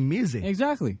kaysa kay Miz eh.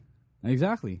 Exactly.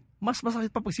 Mas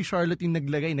masakit pa pag si Charlotte yung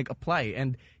nag-apply.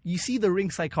 And you see the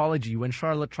ring psychology when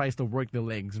Charlotte tries to work the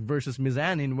legs versus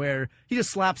Mizanin where he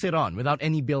just slaps it on without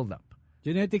any build-up.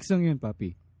 Genetics lang yun,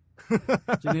 papi.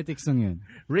 Genetics lang yun.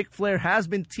 Ric Flair has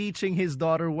been teaching his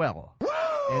daughter well.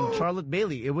 And Charlotte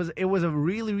Bayley, it was a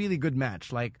really, really good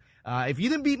match. Like, if you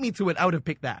didn't beat me to it, I would have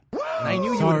picked that. And I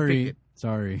knew you would have picked it.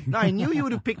 Sorry. No, I knew you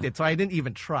would have picked it, so I didn't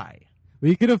even try.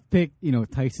 We could have picked,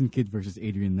 Tyson Kidd versus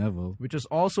Adrian Neville. Which is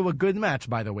also a good match,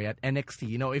 by the way, at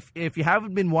NXT. If you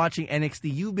haven't been watching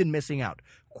NXT, you've been missing out.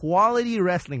 Quality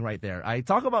wrestling right there. I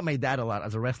talk about my dad a lot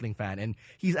as a wrestling fan, and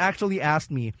he's actually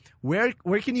asked me, where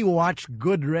can you watch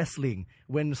good wrestling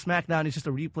when SmackDown is just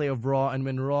a replay of Raw and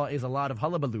when Raw is a lot of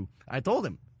hullabaloo? I told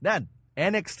him, Dad,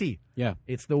 NXT. Yeah.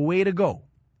 It's the way to go.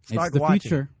 Start it's the watching.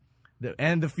 future.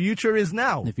 And the future is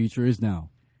now. The future is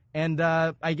now. And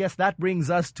I guess that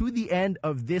brings us to the end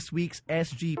of this week's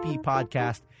SGP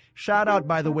podcast. Shout out,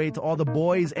 by the way, to all the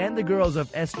boys and the girls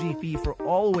of SGP for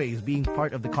always being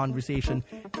part of the conversation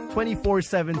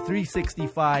 24/7,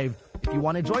 365. If you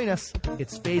want to join us,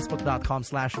 it's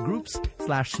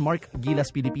facebook.com/groups/Smark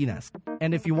Gilas-Pilipinas.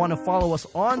 And if you want to follow us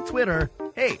on Twitter,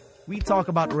 hey, we talk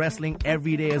about wrestling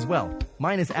every day as well.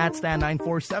 Mine is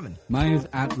 @Stan947. Mine is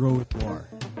 @RoadWar.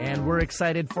 And we're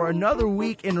excited for another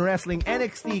week in wrestling.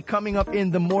 NXT coming up in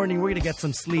the morning. We're going to get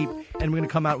some sleep, and we're going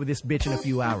to come out with this bitch in a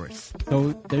few hours.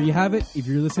 So there you have it. If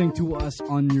you're listening to us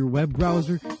on your web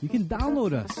browser, you can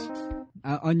download us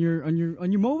on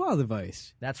your mobile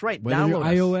device. That's right. Whether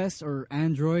Download you're us. iOS or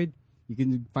Android, you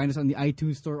can find us on the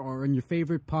iTunes Store or on your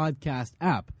favorite podcast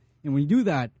app. And when you do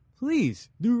that,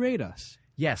 please do rate us.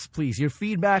 Yes, please. Your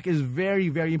feedback is very,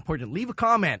 very important. Leave a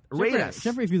comment. Rate us.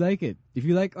 Except if you like it. If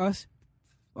you like us,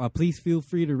 please feel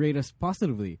free to rate us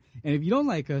positively. And if you don't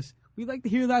like us, we'd like to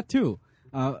hear that too.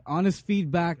 Honest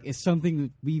feedback is something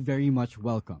that we very much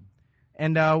welcome.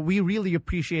 And we really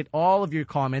appreciate all of your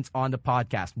comments on the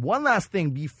podcast. One last thing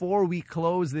before we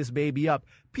close this baby up.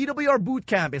 PWR Boot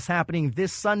Camp is happening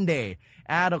this Sunday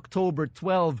at October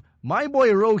 12. My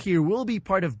boy Ro here will be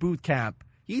part of Boot Camp.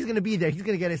 He's going to be there. He's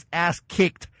going to get his ass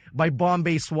kicked by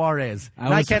Bombay Suarez.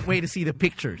 I can't wait to see the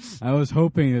pictures. I was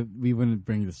hoping that we wouldn't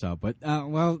bring this up. But,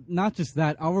 not just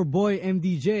that. Our boy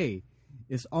MDJ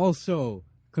is also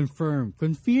confirmed,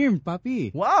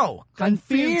 papi. Wow.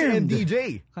 Confirmed.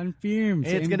 MDJ. Confirmed.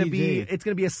 It's going to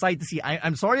be a sight to see.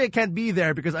 I'm sorry I can't be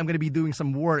there because I'm going to be doing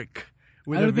some work.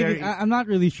 I'm not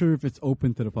really sure if it's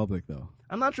open to the public, though.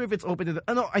 I'm not sure if it's open to the...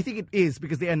 no, I think it is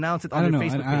because they announced it on their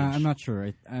Facebook page. I'm not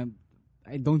sure.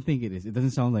 I don't think it is. It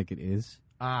doesn't sound like it is.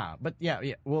 But yeah.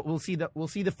 We'll see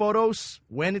the photos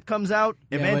when it comes out.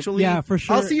 Eventually, for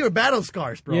sure. I'll see your battle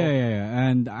scars, bro. Yeah.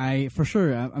 And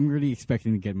I'm really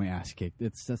expecting to get my ass kicked.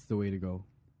 That's the way to go.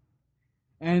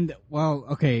 And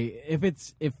okay,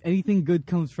 if anything good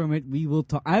comes from it,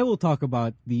 I will talk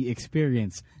about the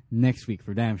experience next week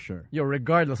for damn sure. Yo,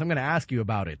 regardless, I'm gonna ask you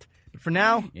about it. But for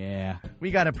now,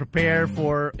 we gotta prepare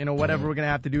for whatever we're gonna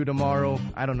have to do tomorrow.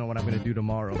 I don't know what I'm gonna do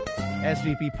tomorrow.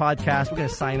 SGP Podcast, we're gonna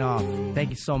sign off.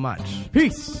 Thank you so much.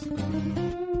 Peace.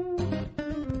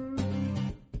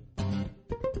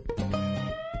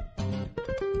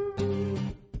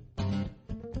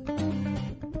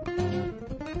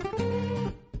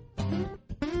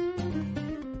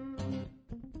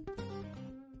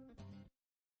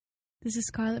 This is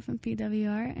Scarlett from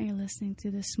PWR, and you're listening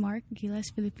to the Smark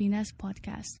Gilas-Pilipinas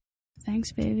podcast.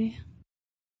 Thanks, baby.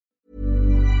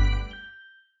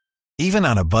 Even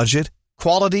on a budget,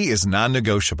 quality is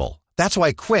non-negotiable. That's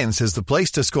why Quince is the place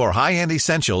to score high-end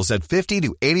essentials at 50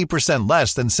 to 80%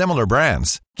 less than similar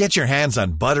brands. Get your hands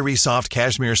on buttery soft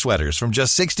cashmere sweaters from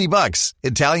just $60,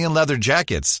 Italian leather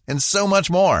jackets, and so much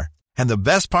more. And the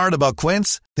best part about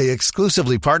Quince, they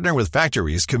exclusively partner with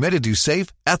factories committed to safe,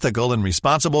 ethical, and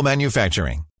responsible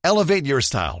manufacturing. Elevate your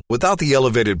style without the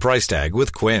elevated price tag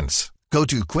with Quince. Go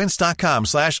to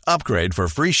quince.com/upgrade for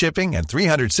free shipping and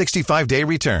 365-day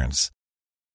returns.